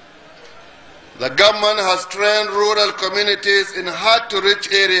 The government has trained rural communities in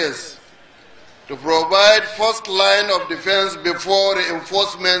hard-to-reach areas to provide first line of defense before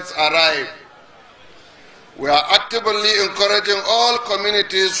reinforcements arrive. We are actively encouraging all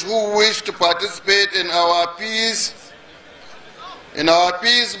communities who wish to participate in our peace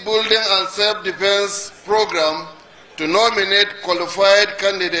building and self-defense program to nominate qualified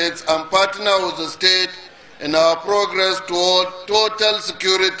candidates and partner with the state in our progress toward total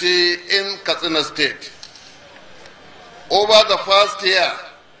security in Katsina State. Over the past year,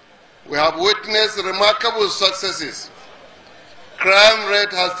 we have witnessed remarkable successes. Crime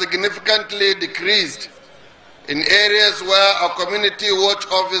rate has significantly decreased in areas where our community watch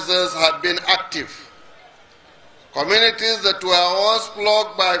officers have been active. Communities that were once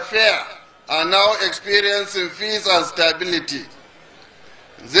plagued by fear are now experiencing peace and stability.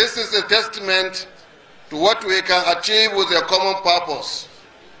 This is a testament to what we can achieve with a common purpose.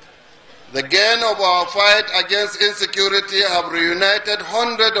 The gain of our fight against insecurity have reunited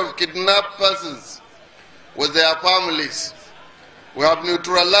hundreds of kidnapped persons with their families. We have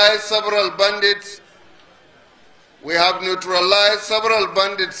neutralized several bandit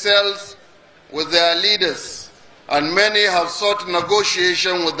cells with their leaders, and many have sought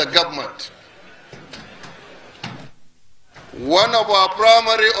negotiation with the government. One of our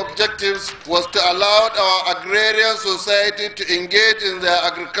primary objectives was to allow our agrarian society to engage in their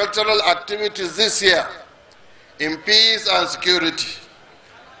agricultural activities this year in peace and security.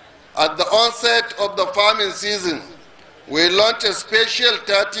 At the onset of the farming season, we launched a special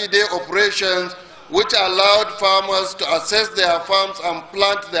 30-day operation which allowed farmers to access their farms and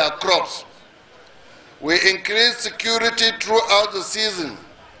plant their crops. We increased security throughout the season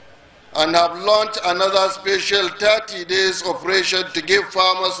and have launched another special 30 days operation to give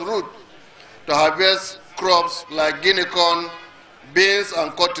farmers room to harvest crops like guinea corn, beans,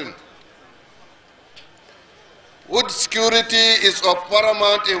 and cotton. Food security is of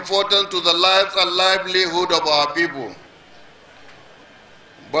paramount importance to the lives and livelihood of our people.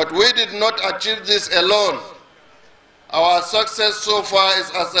 But we did not achieve this alone. Our success so far is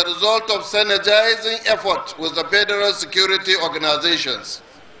as a result of synergizing efforts with the federal security organizations.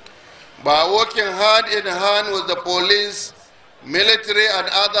 By working hand in hand with the police, military, and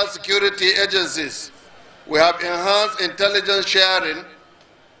other security agencies, we have enhanced intelligence sharing,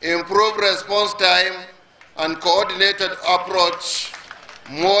 improved response time, and coordinated approach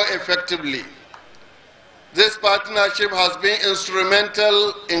more effectively. This partnership has been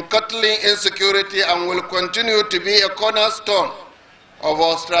instrumental in cutting insecurity and will continue to be a cornerstone of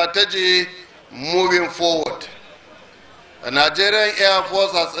our strategy moving forward. The Nigerian Air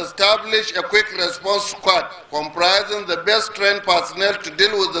Force has established a quick response squad comprising the best trained personnel to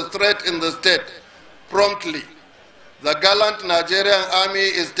deal with the threat in the state promptly. The gallant Nigerian Army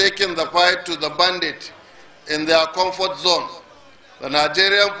is taking the fight to the bandit in their comfort zone. The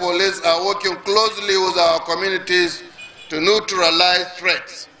Nigerian police are working closely with our communities to neutralize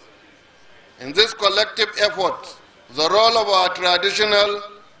threats. In this collective effort, the role of our traditional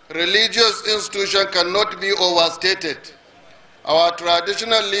religious institution cannot be overstated. Our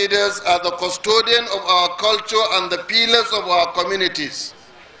traditional leaders are the custodian of our culture and the pillars of our communities.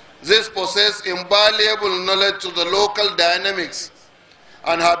 These possess invaluable knowledge to the local dynamics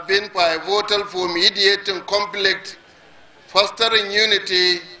and have been pivotal for mediating conflict, fostering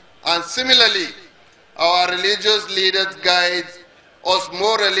unity, and similarly, our religious leaders guide us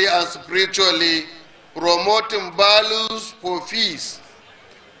morally and spiritually, promoting values for peace,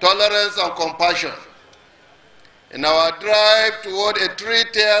 tolerance, and compassion. In our drive toward a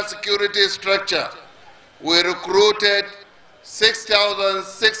three-tier security structure, we recruited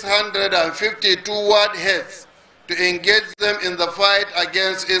 6,652 ward heads to engage them in the fight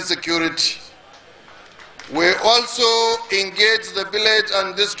against insecurity. We also engaged the village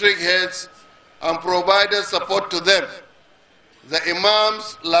and district heads and provided support to them. The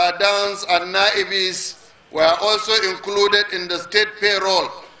imams, ladans, and naibis were also included in the state payroll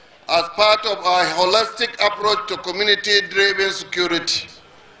as part of our holistic approach to community-driven security.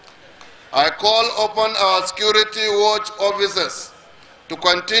 I call upon our security watch officers to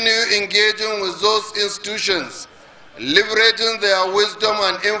continue engaging with those institutions, leveraging their wisdom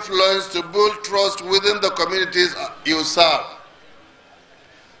and influence to build trust within the communities you serve.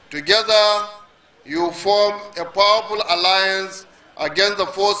 Together, you form a powerful alliance against the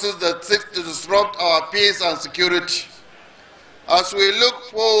forces that seek to disrupt our peace and security. As we look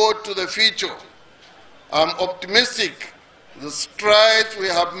forward to the future, I'm optimistic the strides we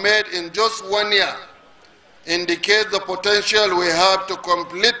have made in just 1 year indicate the potential we have to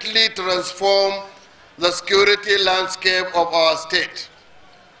completely transform the security landscape of our state.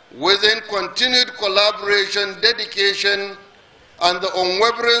 Within continued collaboration, dedication, and the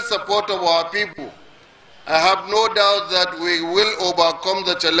unwavering support of our people, I have no doubt that we will overcome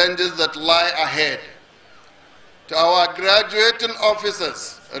the challenges that lie ahead. To our graduating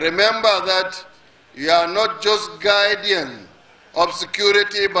officers, remember that you are not just guardians of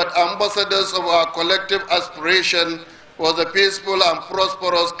security, but ambassadors of our collective aspiration for the peaceful and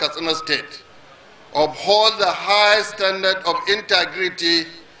prosperous Katsina State. Uphold the high standard of integrity,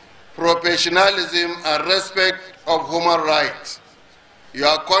 professionalism, and respect of human rights.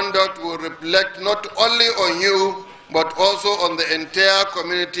 Your conduct will reflect not only on you, but also on the entire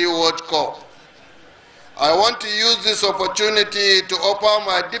community watch corps. I want to use this opportunity to offer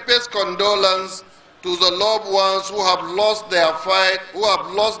my deepest condolence to the loved ones who have lost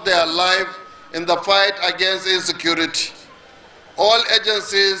their life in the fight against insecurity. All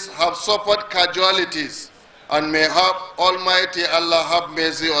agencies have suffered casualties, and may Almighty Allah have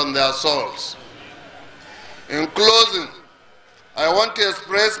mercy on their souls. In closing, I want to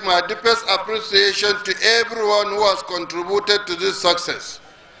express my deepest appreciation to everyone who has contributed to this success,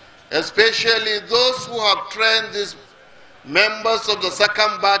 especially those who have trained these members of the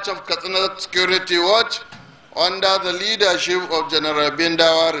second batch of Katsina Security Watch under the leadership of General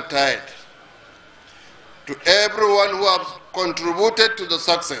Bindawa retired. To everyone who has contributed to the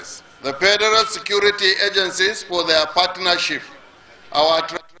success, the federal security agencies for their partnership, our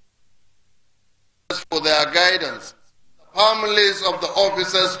for their guidance, families of the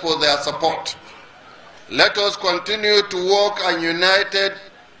officers for their support. Let us continue to work and united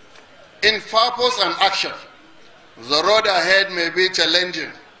in purpose and action. The road ahead may be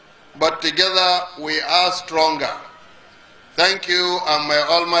challenging, but together we are stronger. Thank you, and may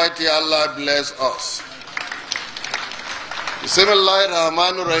Almighty Allah bless us.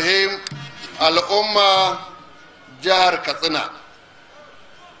 Bismillahirrahmanirrahim. Al'umma jihar Katsina.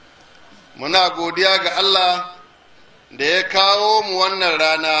 Muna godiya ga Allah da ya kawo mu wannan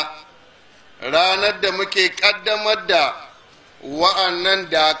rana, ranar da muke ƙaddamar da wa'annan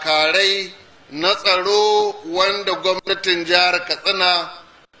dakarai na tsaro wanda gwamnatin jihar Katsina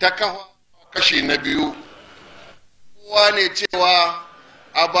ta kafa kashi na biyu. Kowa ne cewa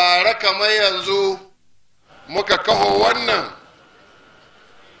a bara kamar yanzu muka kafa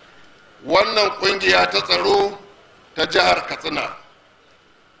wannan ƙungiya ta tsaro ta jihar Katsina,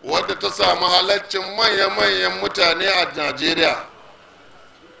 wadda ta samu halaccin manya-manyan mutane a Najeriya,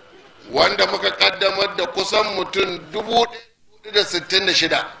 wanda muka kaddamar da kusan mutum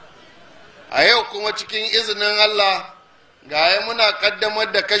 466. A yau kuma cikin izinin Allah ga muna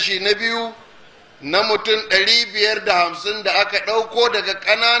kaddamar da kashi na biyu na mutum 550 da aka ɗauko daga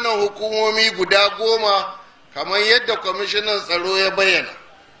ƙananan hukumomi guda 10 kamar yadda kwamishinan tsaro ya bayyana.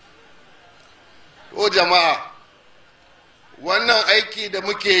 To jama'a, wannan aiki da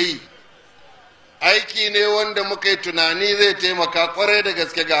muke yi aiki ne wanda muka yi tunani zai taimaka kwarai da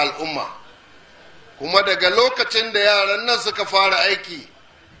gaske ga al'umma, kuma daga lokacin da yaran nan suka fara aiki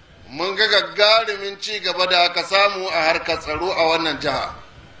mun ga gagarumin ci gaba da aka samu a harkar tsaro a wannan jiha.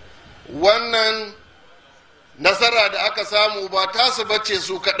 Wannan nasara da aka samu ba tasu bace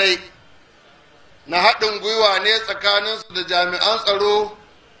su kadai, na haɗin gwiwa ne tsakaninsu da jami'an tsaro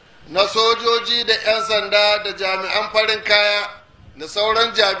na sojoji da 'yan sanda da jami'an farin kaya da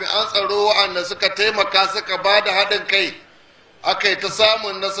sauran jami'an tsaro waɗanda suka taimaka suka ba da haɗin kai, aka yi ta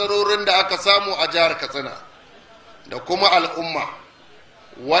samun nasarorin da aka samu a jihar Katsina da kuma al'umma.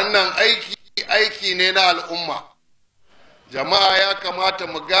 Wannan aiki ne na al'umma. Jama'a ya kamata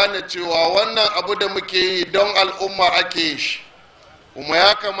mu gane cewa wannan abu da muke yi don al'umma ake yin shi, kuma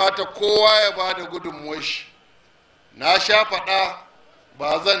ya kamata kowa ya ba da gudunmuwar shi. Na sha faɗa,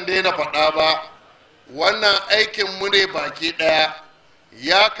 ba zan daina faɗa ba, wannan aikinmu ne baki ɗaya.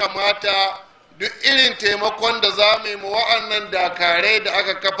 Ya kamata duk irin taimakon da za mu yi mu wa'annan dakarai da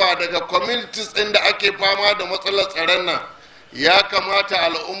aka kafa daga communities ɗin da ake fama da matsalar tsaron nan, ya kamata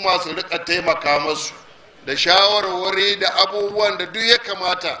al'umma su rika taimaka masu da shawarwari da abubuwan da duk ya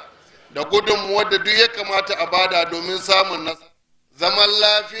kamata da gudunmuwar da duk ya kamata a bada domin samun nasara. Zaman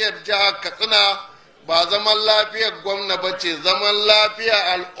lafiyar jihar Katsina ba zaman lafiyar gwamna ba ce, zaman lafiyar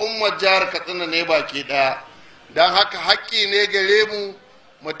al'ummar jihar Katsina ne baki ɗaya. Don haka haƙƙi ne gare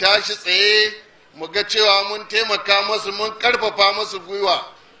mu tashi tsaye mu ga cewa mun taimaka masu, mun ƙarfafa masu gwiwa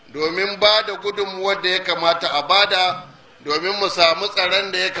domin ba da gudunmuwar da ya kamata a bada domin mu samu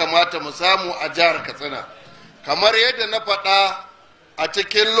tsaron da ya kamata mu samu a jihar Katsina. Kamar yadda na faɗa a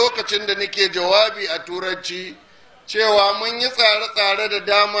cikin lokacin da nake jawabi a Turanci, cewa mun yi tsare-tsare da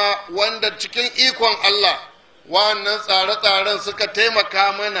dama wanda cikin ikon Allah wannan tsare-tsaren suka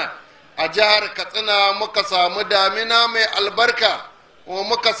taimaka mana a jihar Katsina muka samu damina mai albarka kuma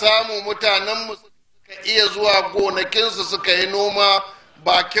muka samu mutanenmu suka iya zuwa gonakinsu suka yi noma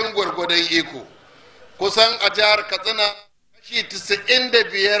bakin gwargwadon iko. Kusan a jihar Katsina kashi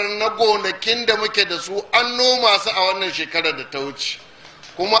 95 na gonakin da muke da su an noma su a wannan shekarar da ta wuce,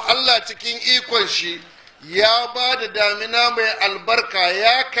 kuma Allah cikin ikon shi ya ba da damina mai albarka,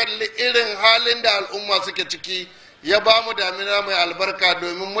 ya kalli irin halin da al'umma suke ciki, ya ba mu damina mai albarka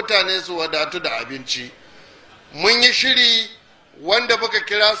domin mutane su wadatu da abinci. Mun yi shiri wanda muka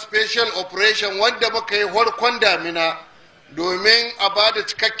kira special operation, wanda muka yi harkon damina domin a ba da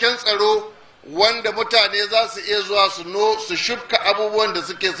cikakken tsaro wanda mutane za su iya zuwa su shifka abubuwan da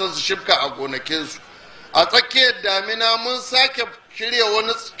suke son su shifka a gonakinsu. A tsakiyar damina mun sake shirya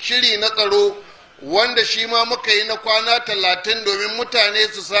wani shiri na tsaro wanda shi ma muka yi na kwana 30 domin mutane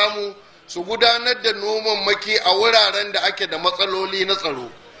su samu su gudanar da noman maki a wuraren da ake da matsaloli na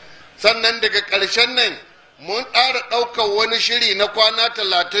tsaro. Sannan daga ƙarshen nan mun ƙara ɗaukar wani shiri na kwana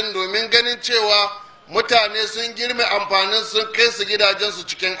 30 domin ganin cewa mutane sun girme amfanin sun kai su gidajensu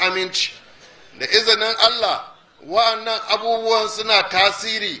cikin aminci. Da izinin Allah wa'annan abubuwan suna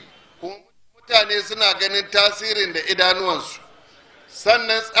tasiri, kuma mutane suna ganin tasirin da idanuwansu.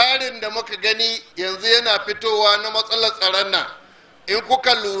 Sannan tsarin da muka gani yanzu yana fitowa na matsalar tsaron nan, in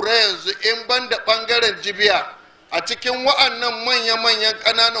kuka lura yanzu in banda ɓangaren jibiya a cikin wa'annan manya-manyan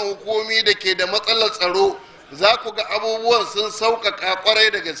ƙananan hukumi da ke da matsalar tsaro, za ku ga abubuwan sun sauƙaƙa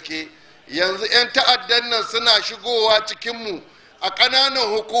ƙwarai da gaske. Yanzu 'yan ta'addan nan suna shigowa cikinmu a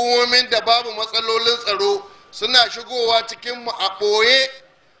ƙananan hukumomin da babu matsalolin tsaro, suna shigowa cikinmu a ɓoye,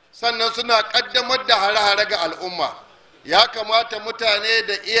 sannan suna ƙaddamar da hare-hare ga al'umma. Ya kamata mutane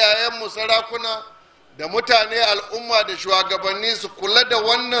da iyayenmu sarakuna da mutane al'umma da shugabanni su kula da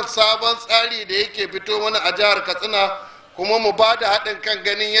wannan sabon tsari da yake fito mana a jihar Katsina, kuma mu ba da haɗin kan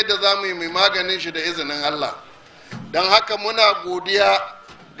ganin yadda za mu yi mai maganin shi da izinin Allah. Don haka muna godiya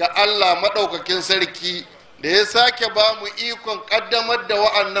ga Allah maɗaukakin sarki da ya sake ba mu ikon ƙaddamar da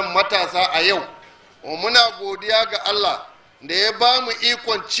wa'annan matasa a yau. Muna godiya ga Allah da ya ba mu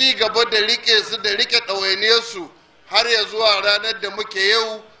ikon ci gaba da riƙe su da riƙe ɗawainiyarsu har ya zuwa ranar da muke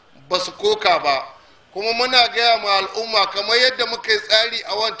yau ba su koka ba. Kuma muna gaya ma al'umma kamar yadda muka yi tsari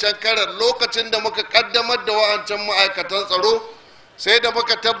a wancan karar lokacin da muka ƙaddamar da wa'ancan ma'aikatan tsaro, sai da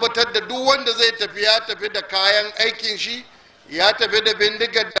muka tabbatar da duk wanda zai tafi ya tafi da kayan aikin shi, ya tafi da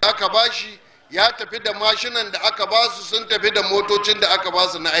bindigar da aka bashi, ya tafi da mashinan da aka basu, sun tafi da motocin da aka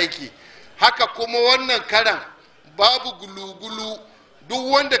basu na aiki. Haka kuma wannan karan babu gulu-gulu,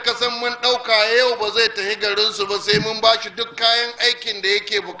 duk wanda ka san mun ɗauka yau ba zai tafi garinsu ba sai mun bashi duk kayan aikin da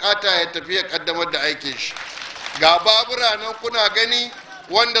yake bukata ya tafi ya kaddamar da aikin shi. Ga babura nan kuna gani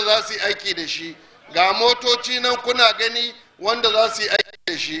wanda za su yi aiki da shi, ga motoci nan kuna gani wanda za su yi aiki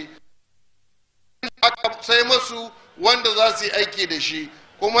da shi, aka sai masu wanda za su yi aiki da shi,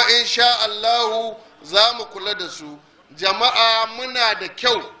 kuma insha Allahu za mu kula da su. Jama'a muna da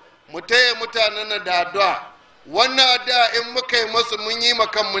kyau mu taya mutanen da addu'a. Wannan da in muka yi masu mun yi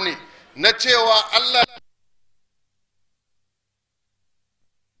makanmu ne na cewa Allah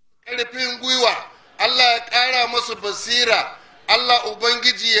ƙarfin gwiwa, Allah ya ƙara masu basira, Allah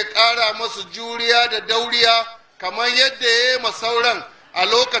Ubangiji ya ƙara masu juriya da dauriya kamar yadda ya yi sauran a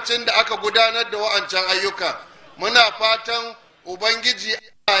lokacin da aka gudanar da wa'ancan ayyuka. Muna fatan Ubangiji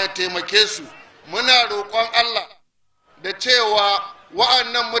Allah ya taimake su. Muna roƙon Allah da cewa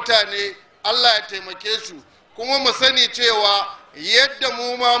wa'annan mutane Allah ya taimake su, kuma mu sani cewa yadda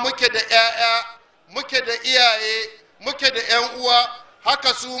mu ma muke da 'ya'ya, muke da iyaye, muke da 'yan uwa,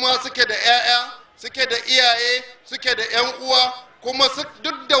 haka su ma suke da 'ya'ya, suke da iyaye, suke da 'yan uwa, kuma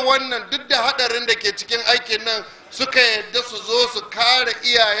duk da wannan, duk da hadarin da ke cikin aikin nan, suka yadda su zo su kare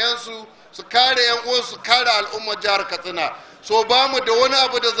iyayensu, su kare 'yan uwansu, su kare al'ummar jihar Katsina. So ba mu da wani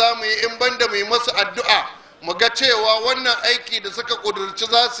abu da za mu yi in banda mu yi masu addu'a, mu ga cewa wannan aiki da suka ƙudurci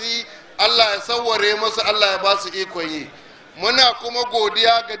za su yi, Allah ya sauware masu, Allah ya ba su ikon yi. Muna kuma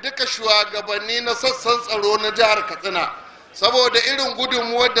godiya ga duka shugabanni na sassan tsaro na jihar Katsina, saboda irin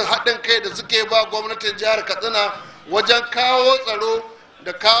gudunmuwar da haɗin kai da suke ba gwamnatin jihar Katsina wajen kawo tsaro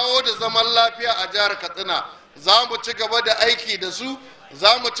da kawo da zaman lafiya a jihar Katsina. Za mu ci gaba da aiki da su,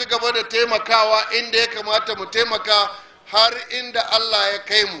 za mu ci gaba da taimakawa inda ya kamata mu taimaka har inda Allah ya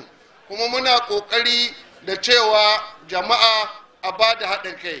kai mu. Kuma muna ƙoƙari da cewa jama'a a ba da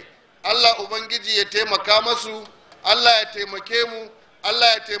haɗin kai. Allah Ubangiji ya taimaka masu, Allah ya taimake mu,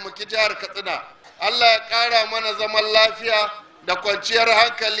 Allah ya taimaki jihar Katsina, Allah ya ƙara mana zaman lafiya da kwanciyar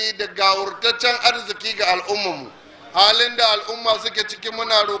hankali da gawurtaccen arziki ga al'ummarmu. Halin da al'umma suke ciki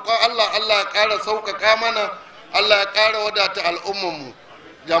muna roƙon Allah, Allah ya ƙara sauƙaƙa mana, Allah ya ƙara wadata al'ummarmu.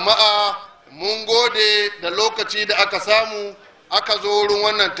 Jama'a mun gode da lokaci da aka samu, aka zo wurin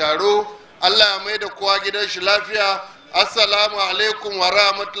wannan taro. Allah ya mai da kowa gidan shi lafiya. Assalamu alaikum wa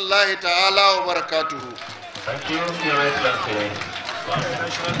rahmatullahi ta'ala wa barakatuhu. Thank you, Your Excellency.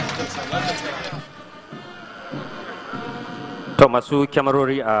 Tomasu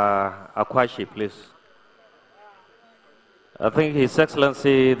Kyamarori Akwashi, please. I think His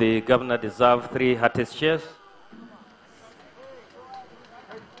Excellency, the Governor, deserves 3 heartiest cheers.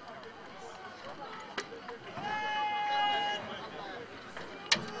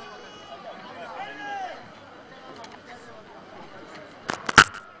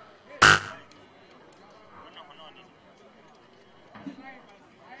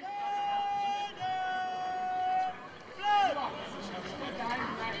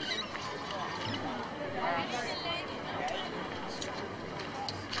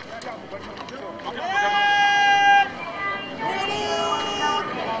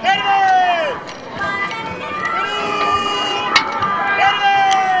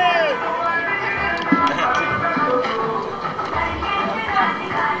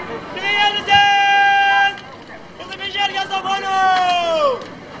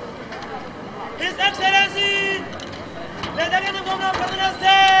 His Excellency, the Deputy Governor of Katsina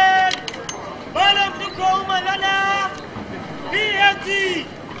State, Malam Diko Malala, PFT,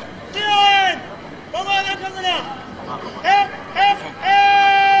 CON, Governor of Katsina,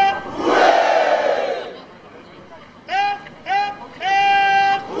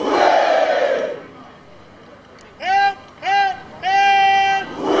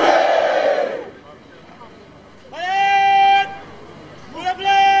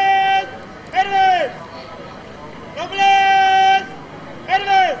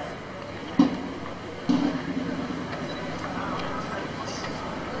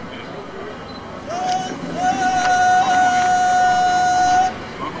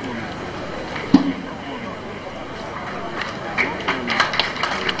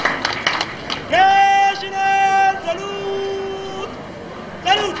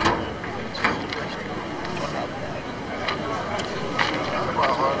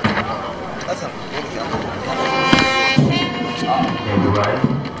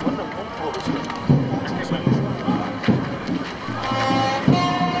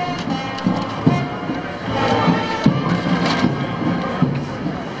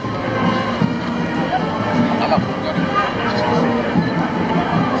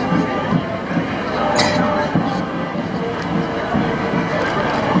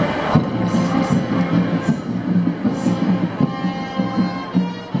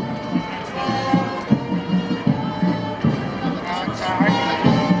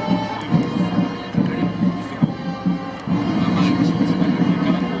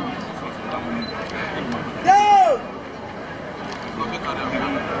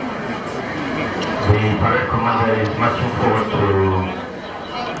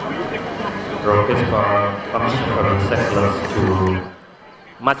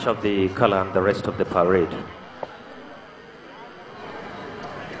 much of the color and the rest of the parade.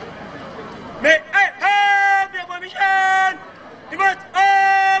 May I have your permission to vote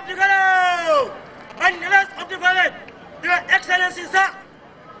of the color and the rest of the parade, Your Excellency, sir.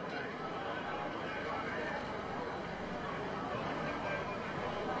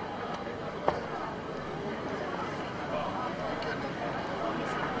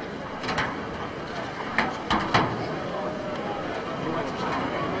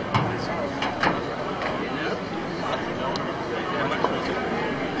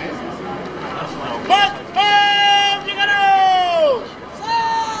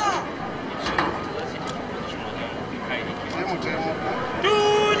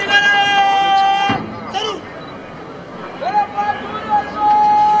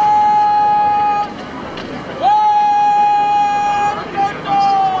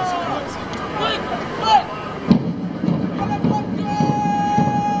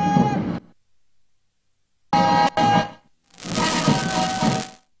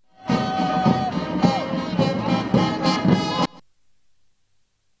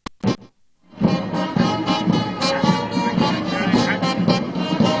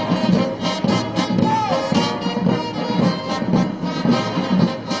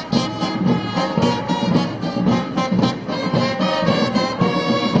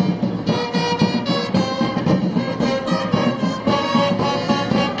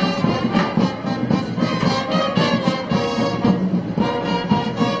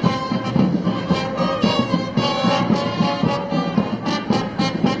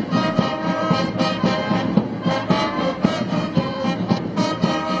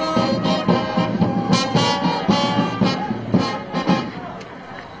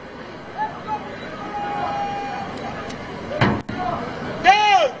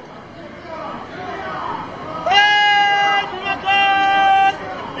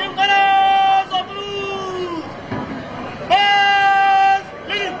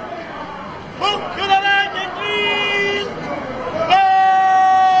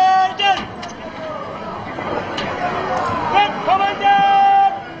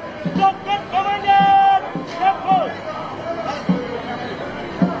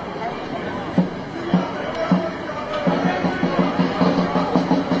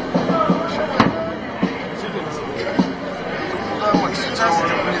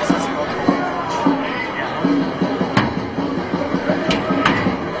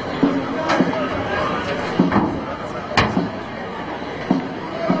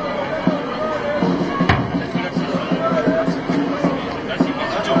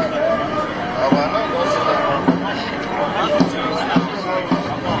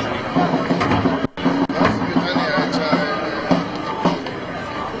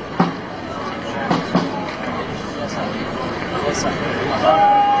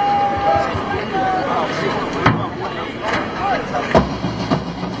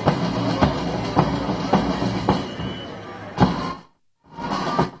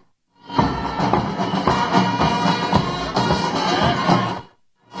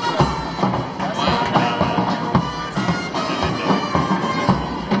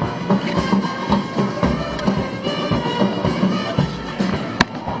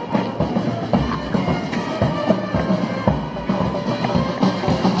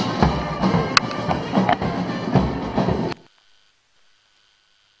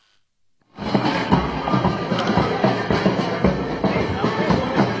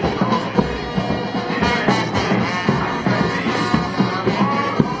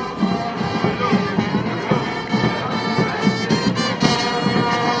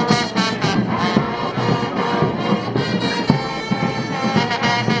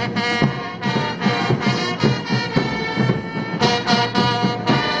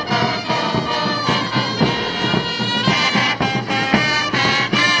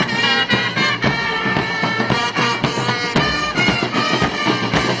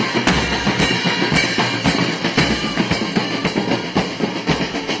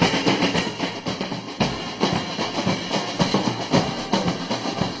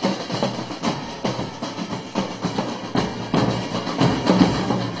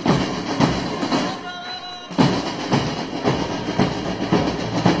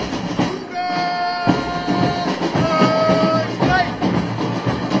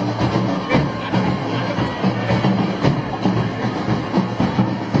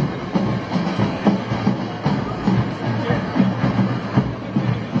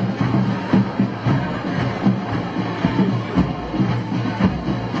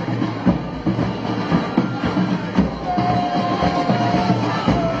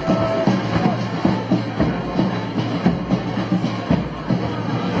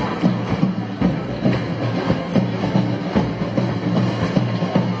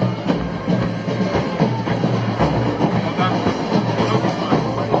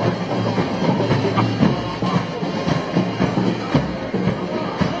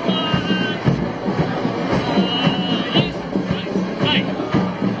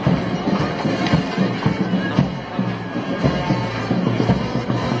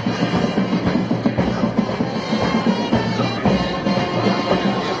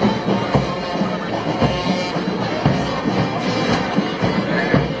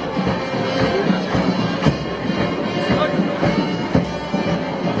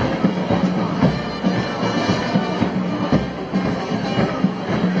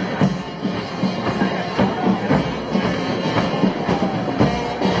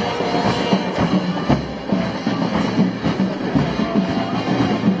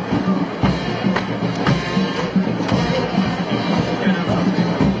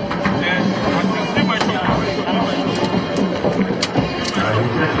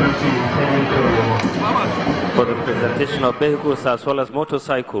 For the presentation of vehicles as well as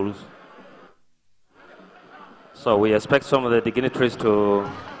motorcycles. So we expect some of the dignitaries to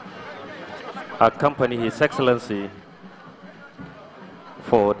accompany His Excellency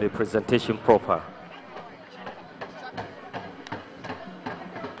for the presentation proper.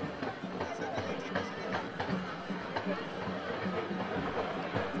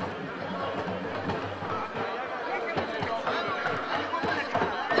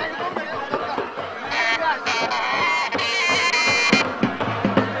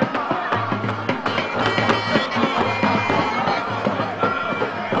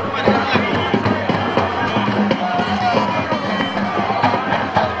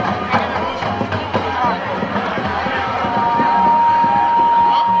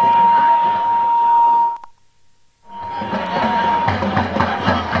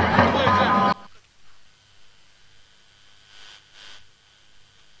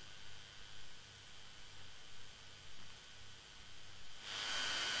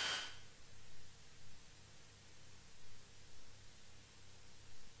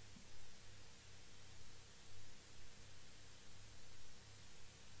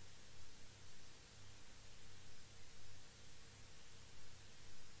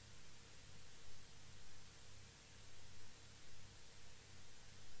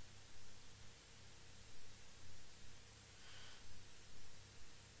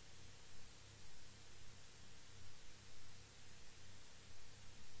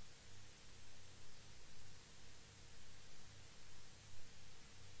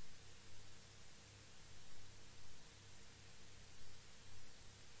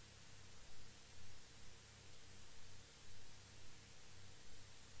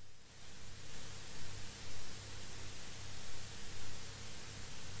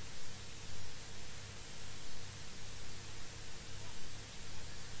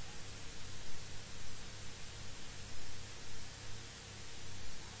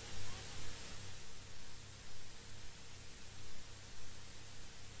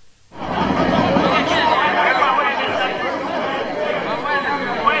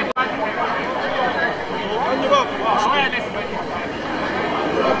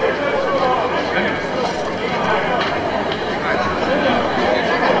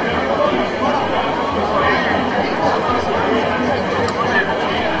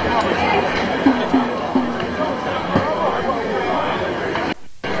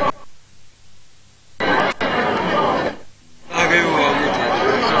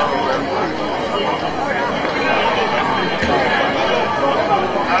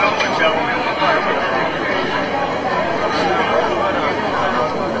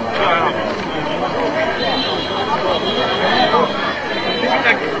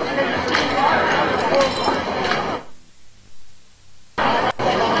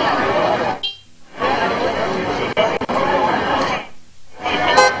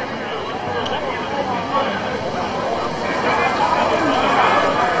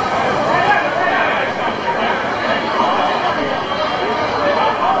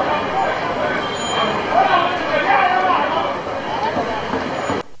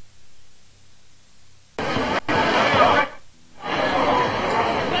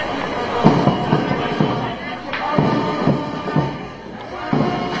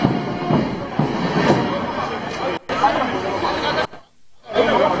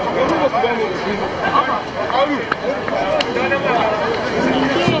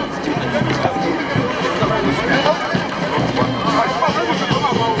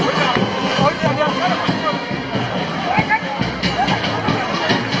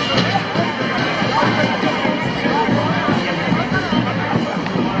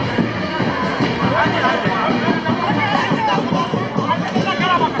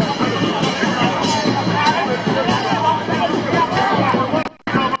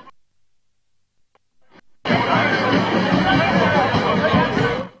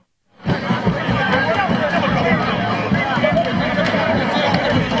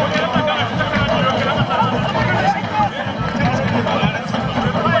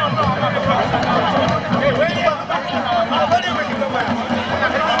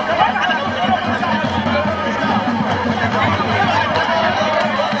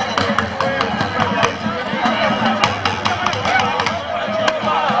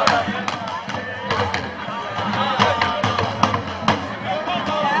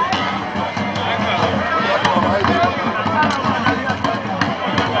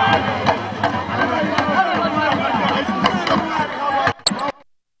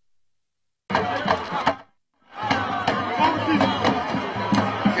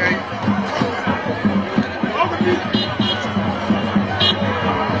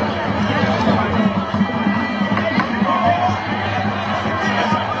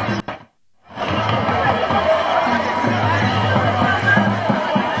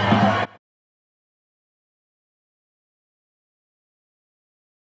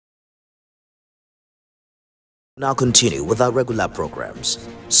 Now continue with our regular programs.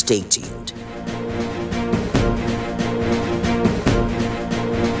 Stay tuned.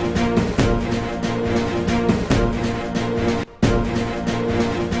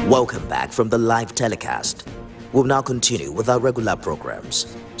 Welcome back from the live telecast. We'll now continue with our regular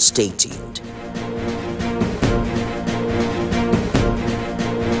programs. Stay tuned.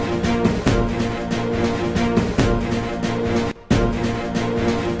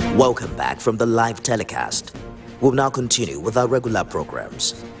 Welcome back from the live telecast. We'll now continue with our regular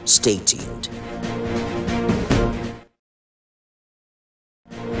programs. Stay tuned.